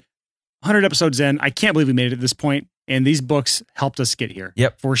because, again, 100 episodes in, I can't believe we made it at this point, and these books helped us get here.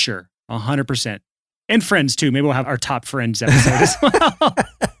 Yep. For sure. 100%. And friends, too. Maybe we'll have our top friends episode as well.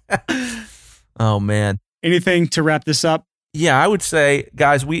 Oh, man. Anything to wrap this up? Yeah, I would say,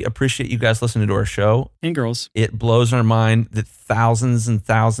 guys, we appreciate you guys listening to our show. And girls. It blows our mind that thousands and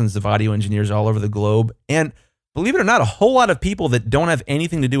thousands of audio engineers all over the globe, and believe it or not, a whole lot of people that don't have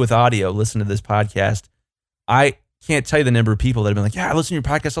anything to do with audio listen to this podcast. I can't tell you the number of people that have been like, I listen to your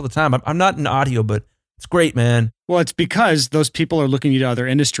podcast all the time. I'm not in audio, but it's great, man. Well, it's because those people are looking to other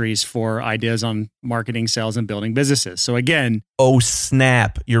industries for ideas on marketing, sales, and building businesses. So again, oh,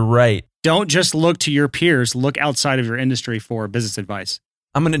 snap. You're right. Don't just look to your peers. Look outside of your industry for business advice.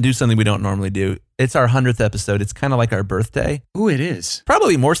 I'm going to do something we don't normally do. It's our 100th episode. It's kind of like our birthday. Ooh, it is.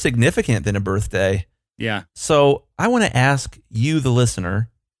 Probably more significant than a birthday. Yeah. So I want to ask you, the listener,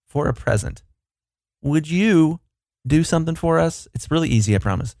 for a present. Would you do something for us? It's really easy, I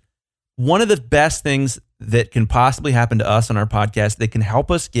promise. One of the best things that can possibly happen to us on our podcast that can help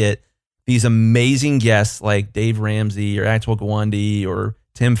us get these amazing guests like Dave Ramsey or Atul Gawande or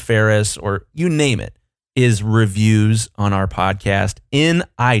Tim Ferriss or you name it is reviews on our podcast in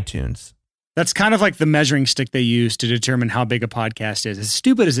iTunes. That's kind of like the measuring stick they use to determine how big a podcast is. As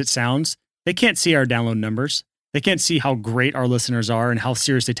stupid as it sounds, they can't see our download numbers. They can't see how great our listeners are and how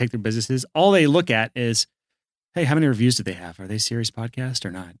serious they take their businesses. All they look at is, hey, how many reviews do they have? Are they a serious podcast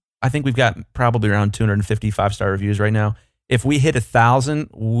or not? I think we've got probably around 250 5-star reviews right now. If we hit 1,000,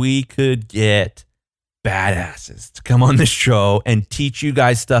 we could get badasses to come on the show and teach you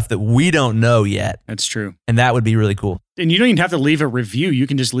guys stuff that we don't know yet. That's true. And that would be really cool. And you don't even have to leave a review. You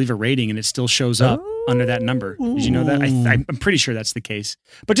can just leave a rating and it still shows up under that number. Did you know that? I'm pretty sure that's the case.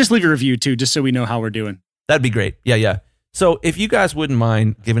 But just leave a review too, just so we know how we're doing. That'd be great. Yeah. So if you guys wouldn't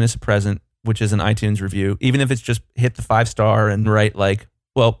mind giving us a present, which is an iTunes review, even if it's just hit the 5-star and write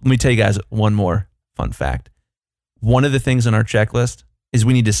well, let me tell you guys one more fun fact. One of the things on our checklist is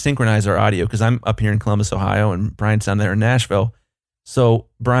we need to synchronize our audio because I'm up here in Columbus, Ohio, and Brian's down there in Nashville. So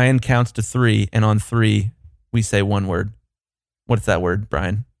Brian counts to 3, and on 3, we say one word. What's that word,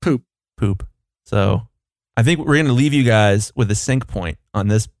 Brian? Poop. Poop. So I think we're going to leave you guys with a sync point on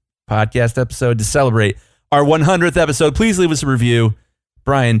this podcast episode to celebrate our 100th episode. Please leave us a review.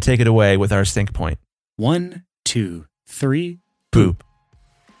 Brian, take it away with our sync point. 1, 2, 3. Poop.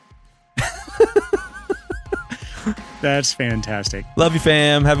 That's fantastic. Love you,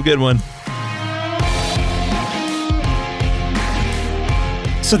 fam. Have a good one.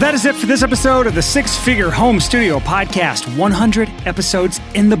 So that is it for this episode of the Six Figure Home Studio Podcast. 100 episodes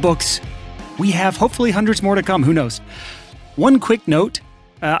in the books. We have hopefully hundreds more to come. Who knows? One quick note.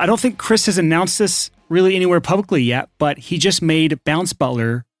 I don't think Chris has announced this really anywhere publicly yet, but he just made Bounce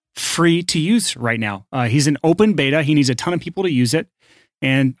Butler free to use right now. He's in open beta. He needs a ton of people to use it.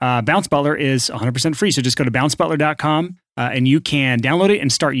 And Bounce Butler is 100% free. So just go to bouncebutler.com and you can download it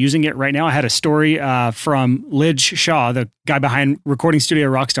and start using it right now. I had a story from Lidge Shaw, the guy behind Recording Studio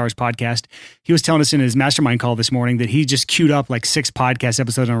Rockstars podcast. He was telling us in his mastermind call this morning that he just queued up 6 podcast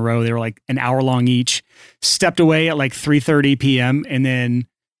episodes in a row. They were an hour long each, stepped away at 3:30 p.m. And then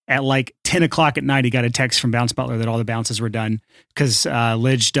at 10 o'clock at night, he got a text from Bounce Butler that all the bounces were done because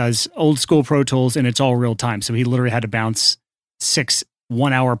Lidge does old school Pro Tools and it's all real time. So he literally had to bounce 6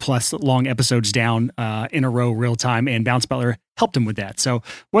 1-hour plus long episodes down in a row real time, and Bounce Butler helped him with that. So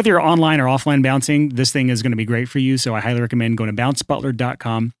whether you're online or offline bouncing, this thing is going to be great for you. So I highly recommend going to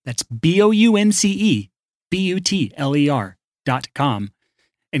bouncebutler.com. That's BOUNCEBUTLER.com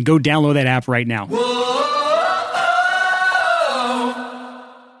and go download that app right now. Whoa.